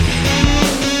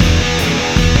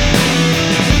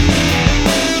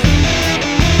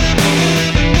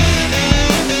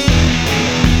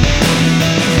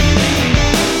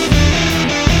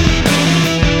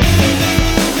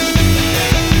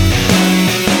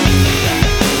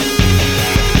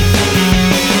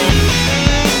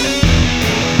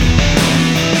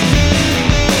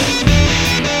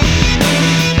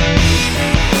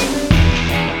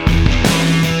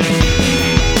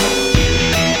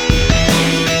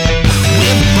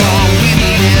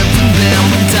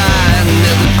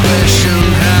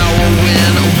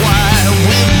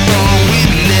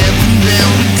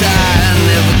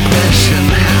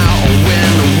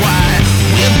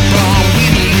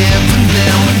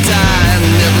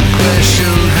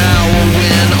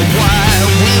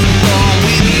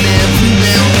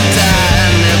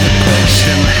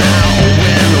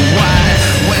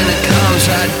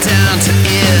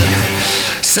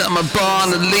 Some are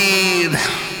born to lead.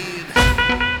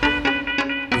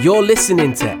 You're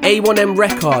listening to A1M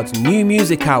Records New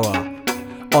Music Hour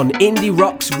on Indie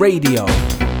Rocks Radio.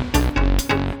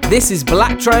 This is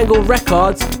Black Triangle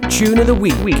Records Tune of the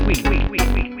Week.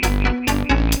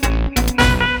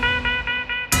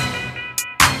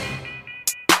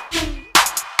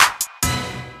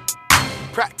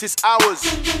 Practice hours.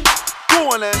 Go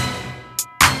on then.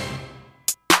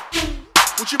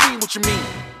 What you mean? What you mean?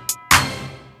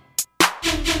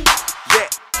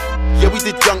 Yeah, we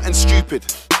did young and stupid.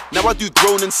 Now I do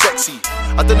grown and sexy.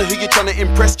 I don't know who you're trying to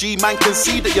impress, G. Man can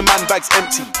see that your man bag's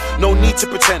empty. No need to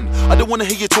pretend. I don't wanna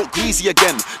hear you talk greasy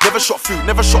again. Never shot food,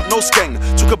 never shot no skeng.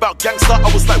 Talk about gangster,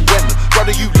 I was like when?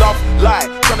 Brother, you love, lie.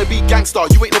 Tryna be gangster,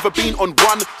 you ain't never been on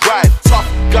one ride. Tough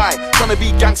guy, tryna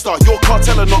be gangster. Your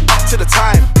cartel are not up to the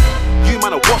time. You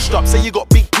man are washed up, say you got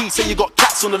big P, say you got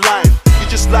cats on the line. You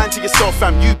just lying to yourself,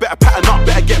 fam. You better pattern up,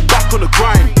 better get back on the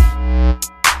grind.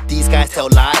 These guys tell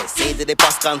lies, say that they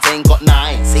bust guns, ain't got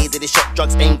nines. Say that they shop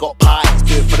drugs, ain't got pies.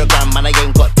 Do it for the gram, man, I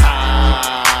ain't got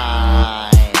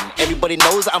time. Everybody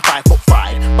knows that I'm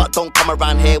 5'5", but don't come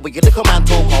around here with your little man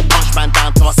talk. I'll punch man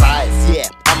down to my size. Yeah,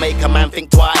 I make a man think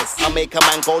twice. I make a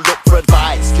man go look for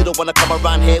advice. You don't wanna come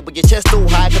around here with your chest too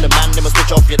high, cause the man never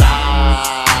switch off your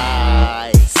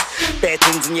lights. Bare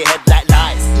things in your head like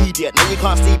lies. Idiot, now you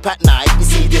can't sleep at night. You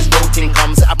see this routine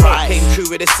comes at a price. I came true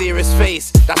with a serious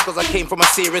face. That's cause I came from a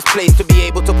serious place. To be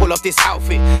able to pull off this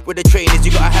outfit with the trainers,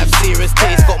 you gotta have serious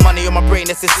taste. Got money on my brain,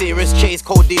 that's a serious chase.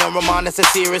 Cold D on Roman, that's a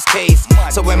serious case.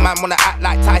 So when man wanna act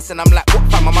like Tyson, I'm like, what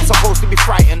fam, am I supposed to be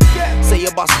frightened? Say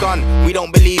you bust gun, we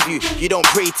don't believe you. You don't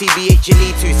pray TBH, you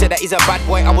need to. Said that he's a bad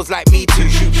boy, I was like me too.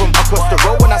 Shoot from across the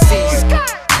road when I see you.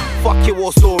 Fuck your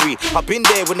war story. I've been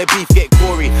there when the beef get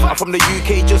gory. I'm from the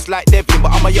UK just like Devlin,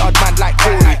 but I'm a yard man like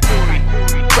Corey.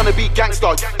 Tryna be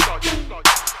gangster.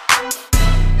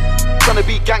 Tryna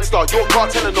be gangster. Your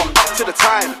cartel are not up to the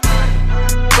time.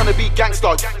 Tryna be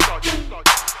gangster.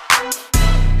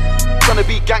 Tryna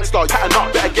be gangster. Pattern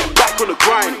up, better get back on the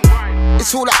grind.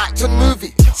 It's all an act and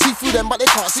movie. See through them, but they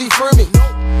can't see through me.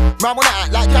 Man wanna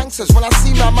act like gangsters. When I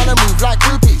see man I move like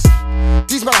groupies.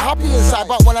 These men are happy inside,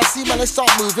 but when I see man they start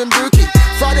moving bookie.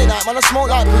 Friday night man I smoke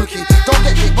like Pookie. Don't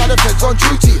get kicked by the feds on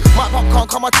duty. My pop can't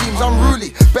come, my team's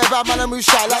unruly. Better bad man I move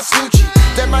shy like Snoochie.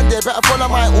 Them man there better follow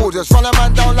my orders. Run a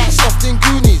man down like soft in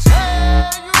Goonies.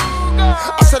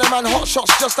 I said a man hot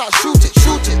shots just like shoot it.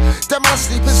 Them man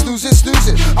sleeping,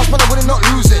 snoozing. I spent a winning, not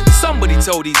losing. Somebody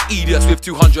tell these idiots with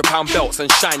 200-pound belts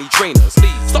and shiny trainers,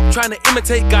 stop trying to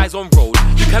imitate guys on road.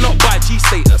 You cannot buy G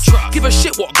status. Give a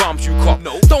shit what garms you cop.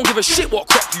 Don't give a shit what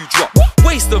crap you drop.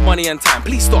 Waste of money and time,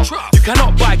 please stop. You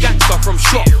cannot buy gangster from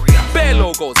shop. Bare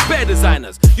logos, bare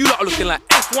designers. You lot are looking like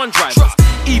F1 drivers.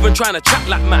 Even trying to chat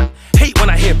like man. Hate when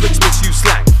I hear bricks misuse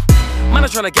slang. Man are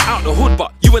trying to get out the hood,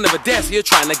 but you were never there, so you're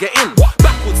trying to get in.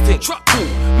 Backwards thing,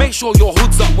 cool. Make sure your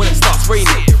hood's up when it starts raining.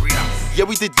 Yeah,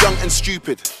 we did young and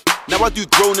stupid. Now I do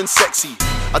grown and sexy.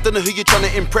 I don't know who you're trying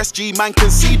to impress, G. Man can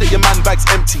see that your man bag's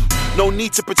empty. No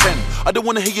need to pretend. I don't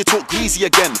wanna hear you talk greasy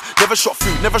again. Never shot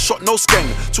food, never shot no skeng.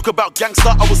 Talk about gangster,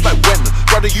 I was like when?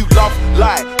 Brother, you love,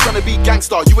 lie. Trying to be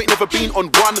gangster, you ain't never been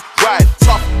on one ride.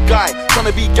 Tough guy, trying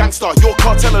to be gangster. Your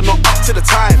cartel are not up to the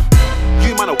time.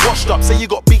 You man are washed up, say you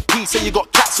got big P, say you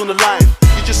got cats on the line.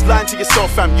 You just lying to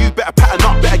yourself, fam. You better pattern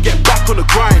up, better get back on the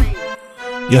grind.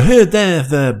 You heard there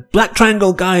the Black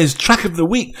Triangle Guys track of the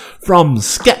week from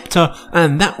Skepta,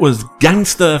 and that was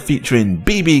Gangster featuring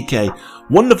BBK.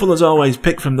 Wonderful as always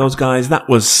pick from those guys. That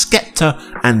was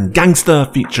Skepta and Gangster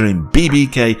featuring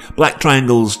BBK, Black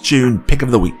Triangle's tune pick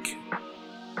of the week.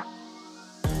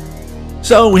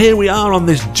 So here we are on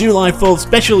this July 4th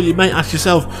special. You might ask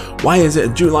yourself, why is it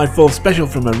a July 4th special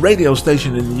from a radio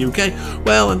station in the UK?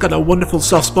 Well, I've got a wonderful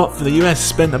soft spot for the US,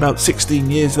 spent about 16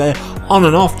 years there, on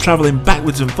and off, travelling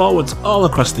backwards and forwards all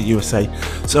across the USA.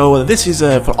 So this is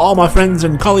for all my friends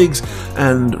and colleagues,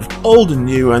 and old and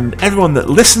new, and everyone that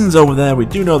listens over there. We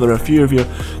do know there are a few of you.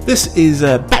 This is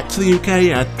Back to the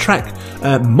UK, a track,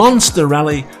 Monster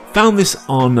Rally. Found this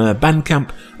on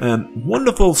Bandcamp.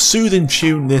 Wonderful, soothing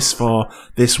tune this for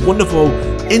this wonderful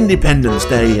Independence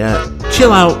Day.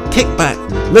 Chill out, kick back,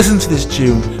 listen to this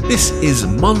tune. This is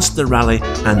Monster Rally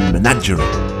and Menagerie.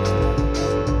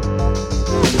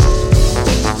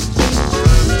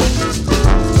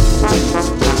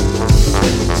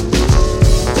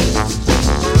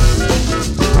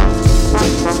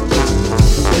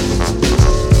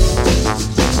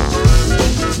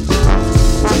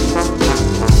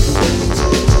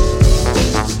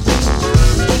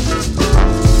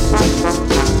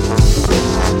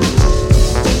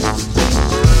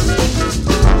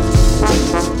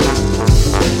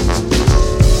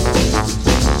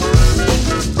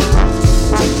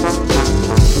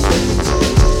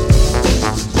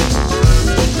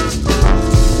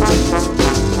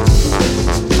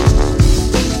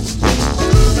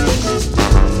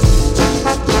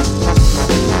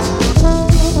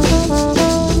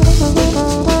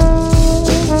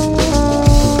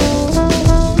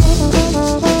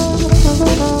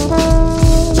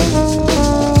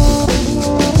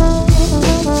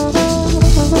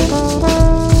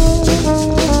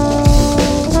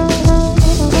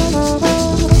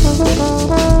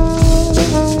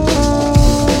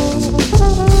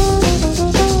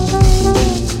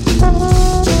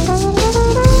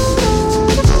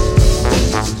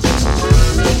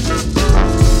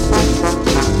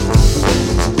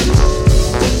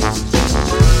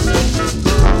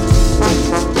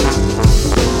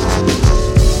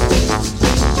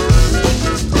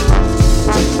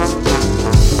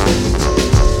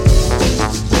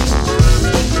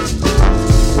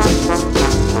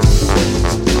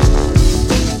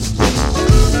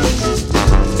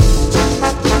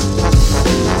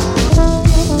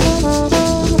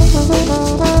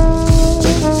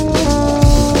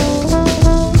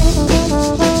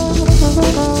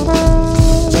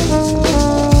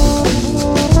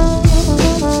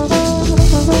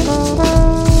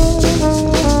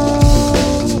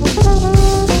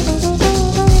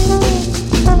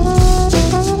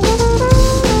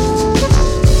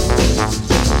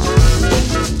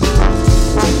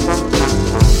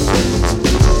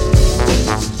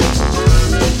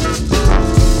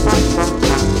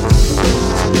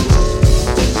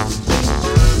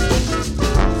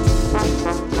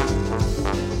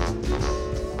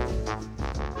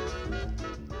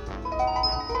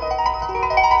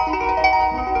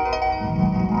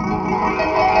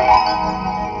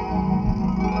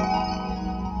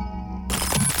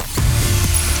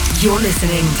 You're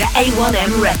listening to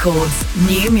A1M Records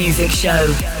New Music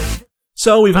Show.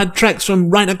 So we've had tracks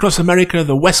from right across America,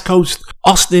 the West Coast,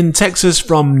 Austin, Texas,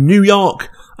 from New York,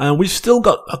 We've still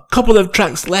got a couple of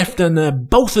tracks left, and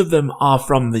both of them are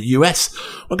from the US.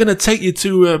 We're going to take you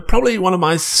to probably one of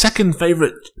my second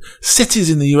favourite cities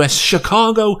in the US,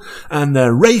 Chicago, and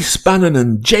Ray Spannon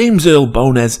and James Earl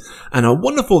Bones, and a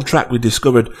wonderful track we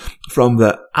discovered from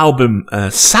the album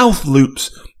South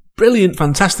Loops. Brilliant,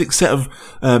 fantastic set of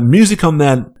music on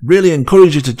there. Really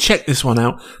encourage you to check this one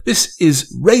out. This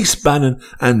is Ray Spannon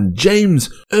and James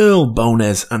Earl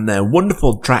Bones and their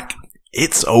wonderful track,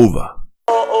 It's Over.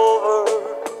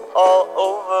 All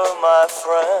over, my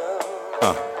friend.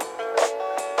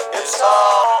 It's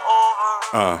all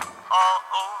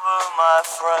over my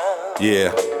friend.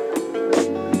 Yeah.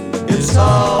 It's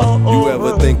all You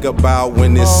ever think about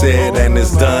when it's said and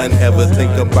it's done? Ever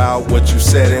think about what you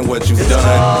said and what you've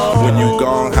done? When you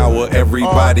gone, how will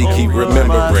everybody keep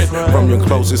remembering? From your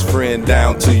closest friend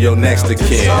down to your next of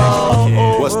kin.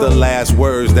 What's the last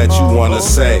words that you wanna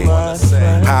say?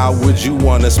 How would you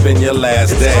wanna spend your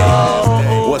last day?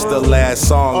 What's the last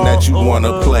song that you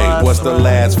wanna play? What's the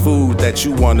last food that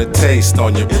you wanna taste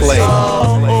on your plate?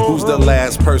 Who's the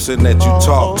last person that you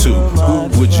talk to?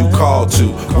 Who would you call to?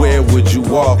 Where would you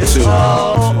walk to?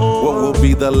 What will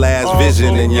be the last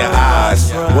vision in your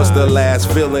eyes? What's the last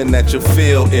feeling that you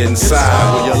feel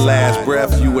inside? Will your last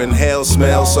breath you inhale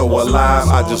smell so alive?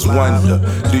 I just wonder,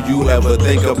 do you ever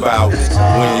think about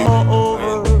when you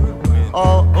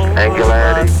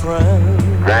angularity,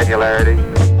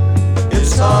 granularity?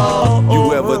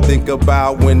 You ever think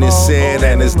about when it's said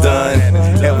and it's done?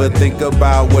 Ever think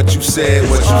about what you said,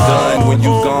 what you done? When you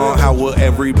gone, how will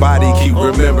everybody keep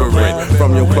remembering?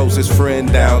 From your closest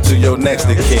friend down to your next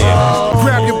of kin.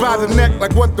 Grab you by the neck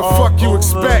like what the fuck you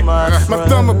expect. My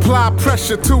thumb apply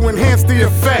pressure to enhance the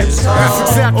effects. That's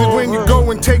exactly when you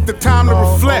go and take the time to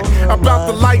reflect about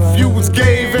the life you was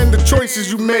gave and the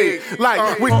choices you made.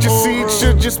 Like with your seed,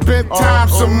 should you spend time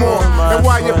some more? And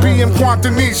while you're being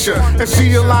Quantanisha and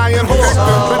she a lying whore,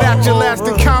 but at your last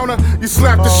encounter, you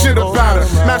slapped the shit about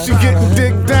her. Now she getting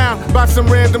digged down by some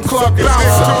random club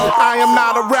bouncer. I am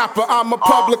not a rapper, I'm a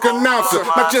public announcer.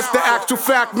 Not just the actual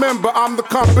fact member, I'm the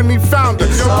company founder.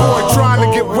 Your boy trying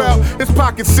to get well, his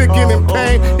pocket sick and in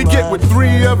pain. He get with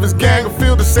 3 of his gang and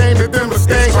feel the same as them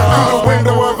mistakes. Through the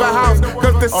window of a house,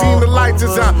 cause they seen the lights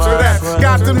is out. So that's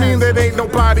got to mean that ain't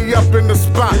nobody up in the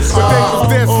spot. But they was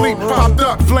there, sleep popped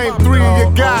up, flame 3 of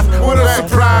your guys. What a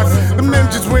surprise, the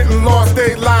ninjas went and lost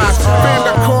their lives. Fan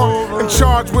got caught and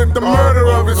charged with the murder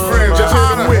of his friend. Just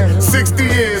hit him with 60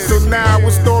 years, so now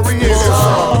what story is it?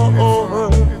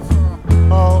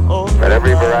 But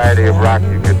every variety of rock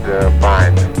you could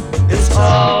find.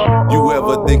 You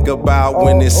ever think about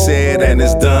when it's said and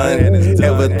it's done?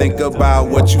 Ever think about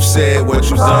what you said, what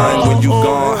you done? When you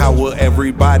gone, how will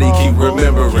everybody keep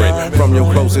remembering? From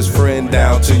your closest friend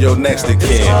down to your next of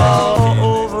kin.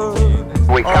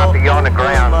 We copy you on the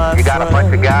ground. You got a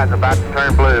bunch of guys about to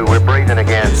turn blue. We're breathing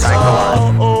again. Thanks a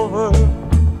lot.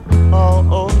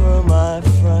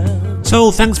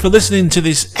 So thanks for listening to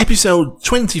this episode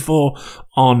 24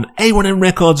 on A1M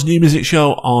Records New Music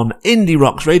Show on Indie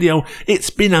Rocks Radio. It's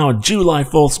been our July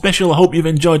 4th special. I hope you've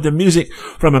enjoyed the music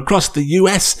from across the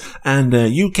US and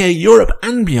UK, Europe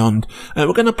and beyond.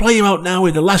 We're going to play you out now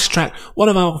with the last track, one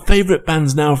of our favourite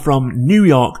bands now from New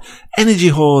York, Energy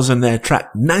Whores, and their track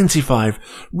 95.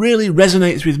 Really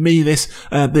resonates with me, this,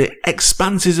 the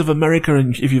expanses of America,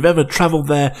 and if you've ever travelled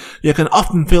there, you can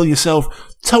often feel yourself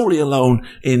totally alone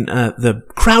in the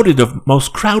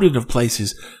most crowded of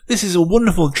places. This is a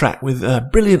wonderful track with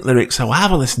brilliant lyrics, so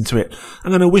have a listen to it.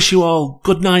 I'm going to wish you all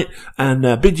good night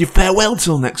and bid you farewell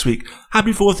till next week.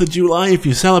 Happy 4th of July if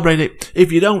you celebrate it.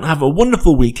 If you don't, have a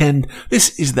wonderful weekend.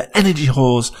 This is the Energy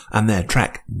Whores and their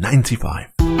track 95.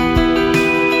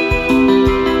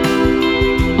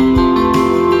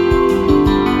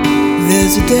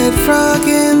 There's a dead frog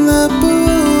in the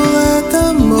pool at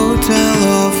the motel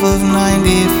off of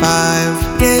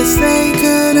 95. Guess they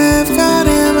could have got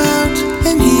him out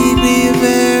and he'd be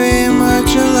very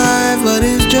much alive, but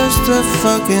he's just a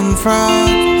fucking frog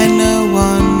and no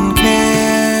one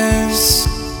cares.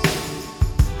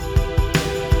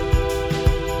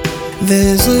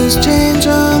 There's loose change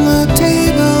on the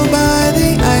table by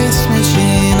the ice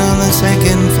machine on the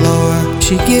 2nd floor.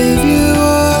 She'd give you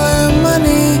all her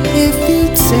money if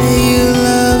you'd say you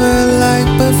love her like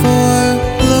before.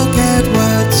 Look at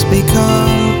what's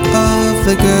become of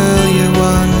the girl you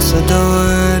once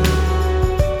adored.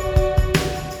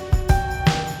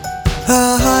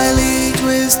 A highly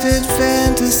twisted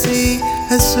fantasy,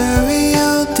 a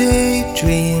surreal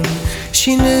daydream.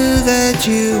 She knew that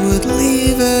you would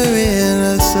leave her in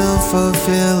a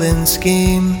self-fulfilling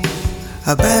scheme.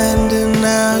 Abandoned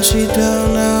now, she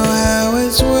don't know how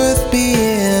it's worth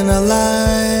being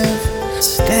alive.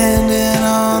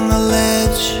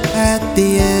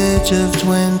 age of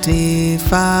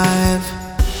 25.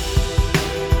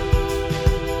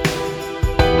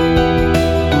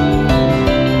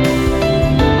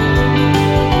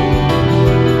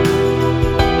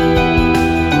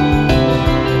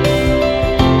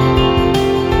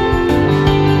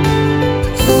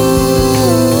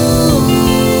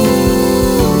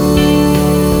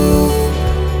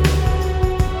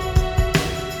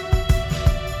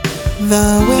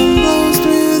 The wind blows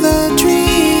through the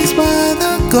trees by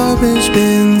the garbage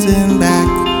bins in back,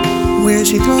 where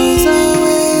she throws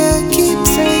away a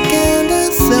keepsake and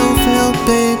a self-help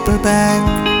paperback.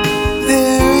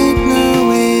 There ain't no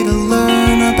way to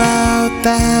learn about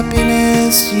the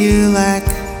happiness you lack.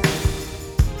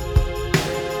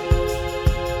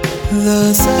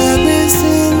 The sadness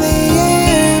in the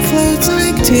air floats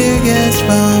like tear gas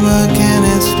from a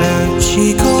canister.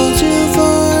 She calls you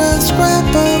for a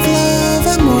scrap of love,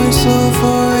 a morsel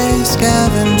for a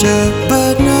scavenger,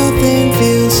 but nothing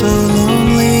feels so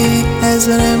lonely as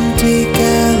an empty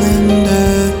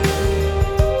calendar.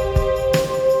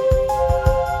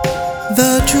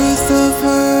 The truth of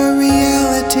her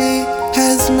reality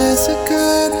has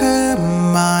massacred her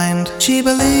mind. She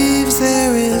believes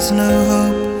there is no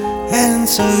hope, and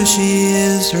so she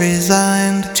is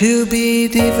resigned to be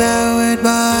devoured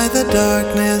by the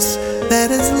darkness that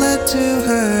has led to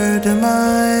her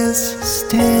demise.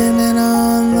 Standing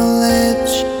on the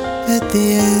ledge at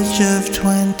the age of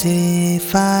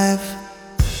 25.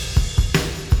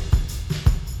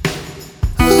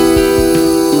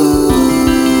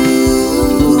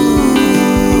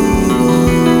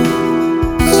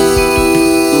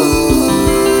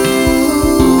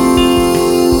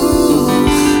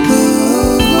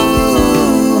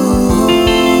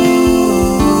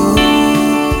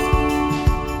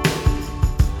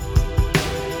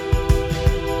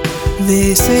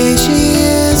 They say she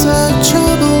is a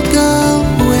troubled girl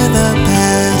with a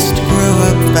past, grow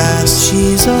up fast.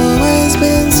 She's always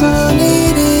been so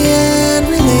needy and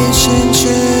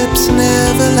relationships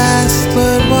never last.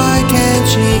 But why can't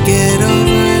she get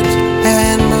over it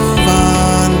and move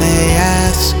on, they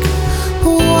ask.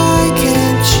 Why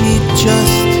can't she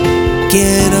just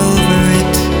get over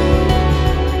it?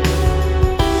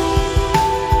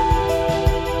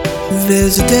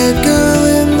 There's a dead girl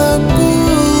in the pool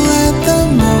at the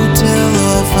motel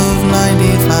off of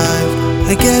 95. I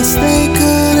guess they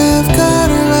could have cut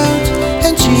her out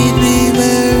and she'd be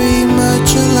very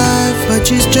much alive. But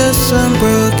she's just some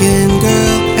broken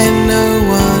girl and no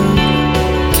one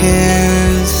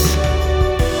cares.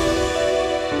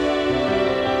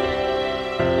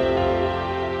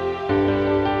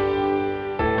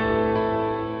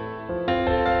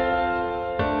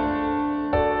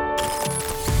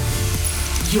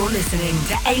 You're listening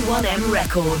to A1M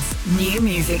Records' new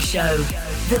music show.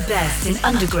 The best in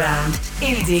underground,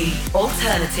 indie,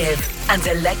 alternative, and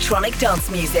electronic dance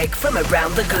music from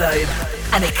around the globe.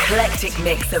 An eclectic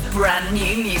mix of brand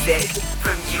new music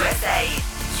from USA,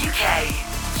 UK,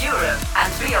 Europe,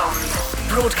 and beyond.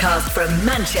 Broadcast from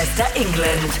Manchester,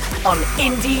 England on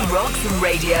Indie Rocks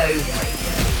Radio.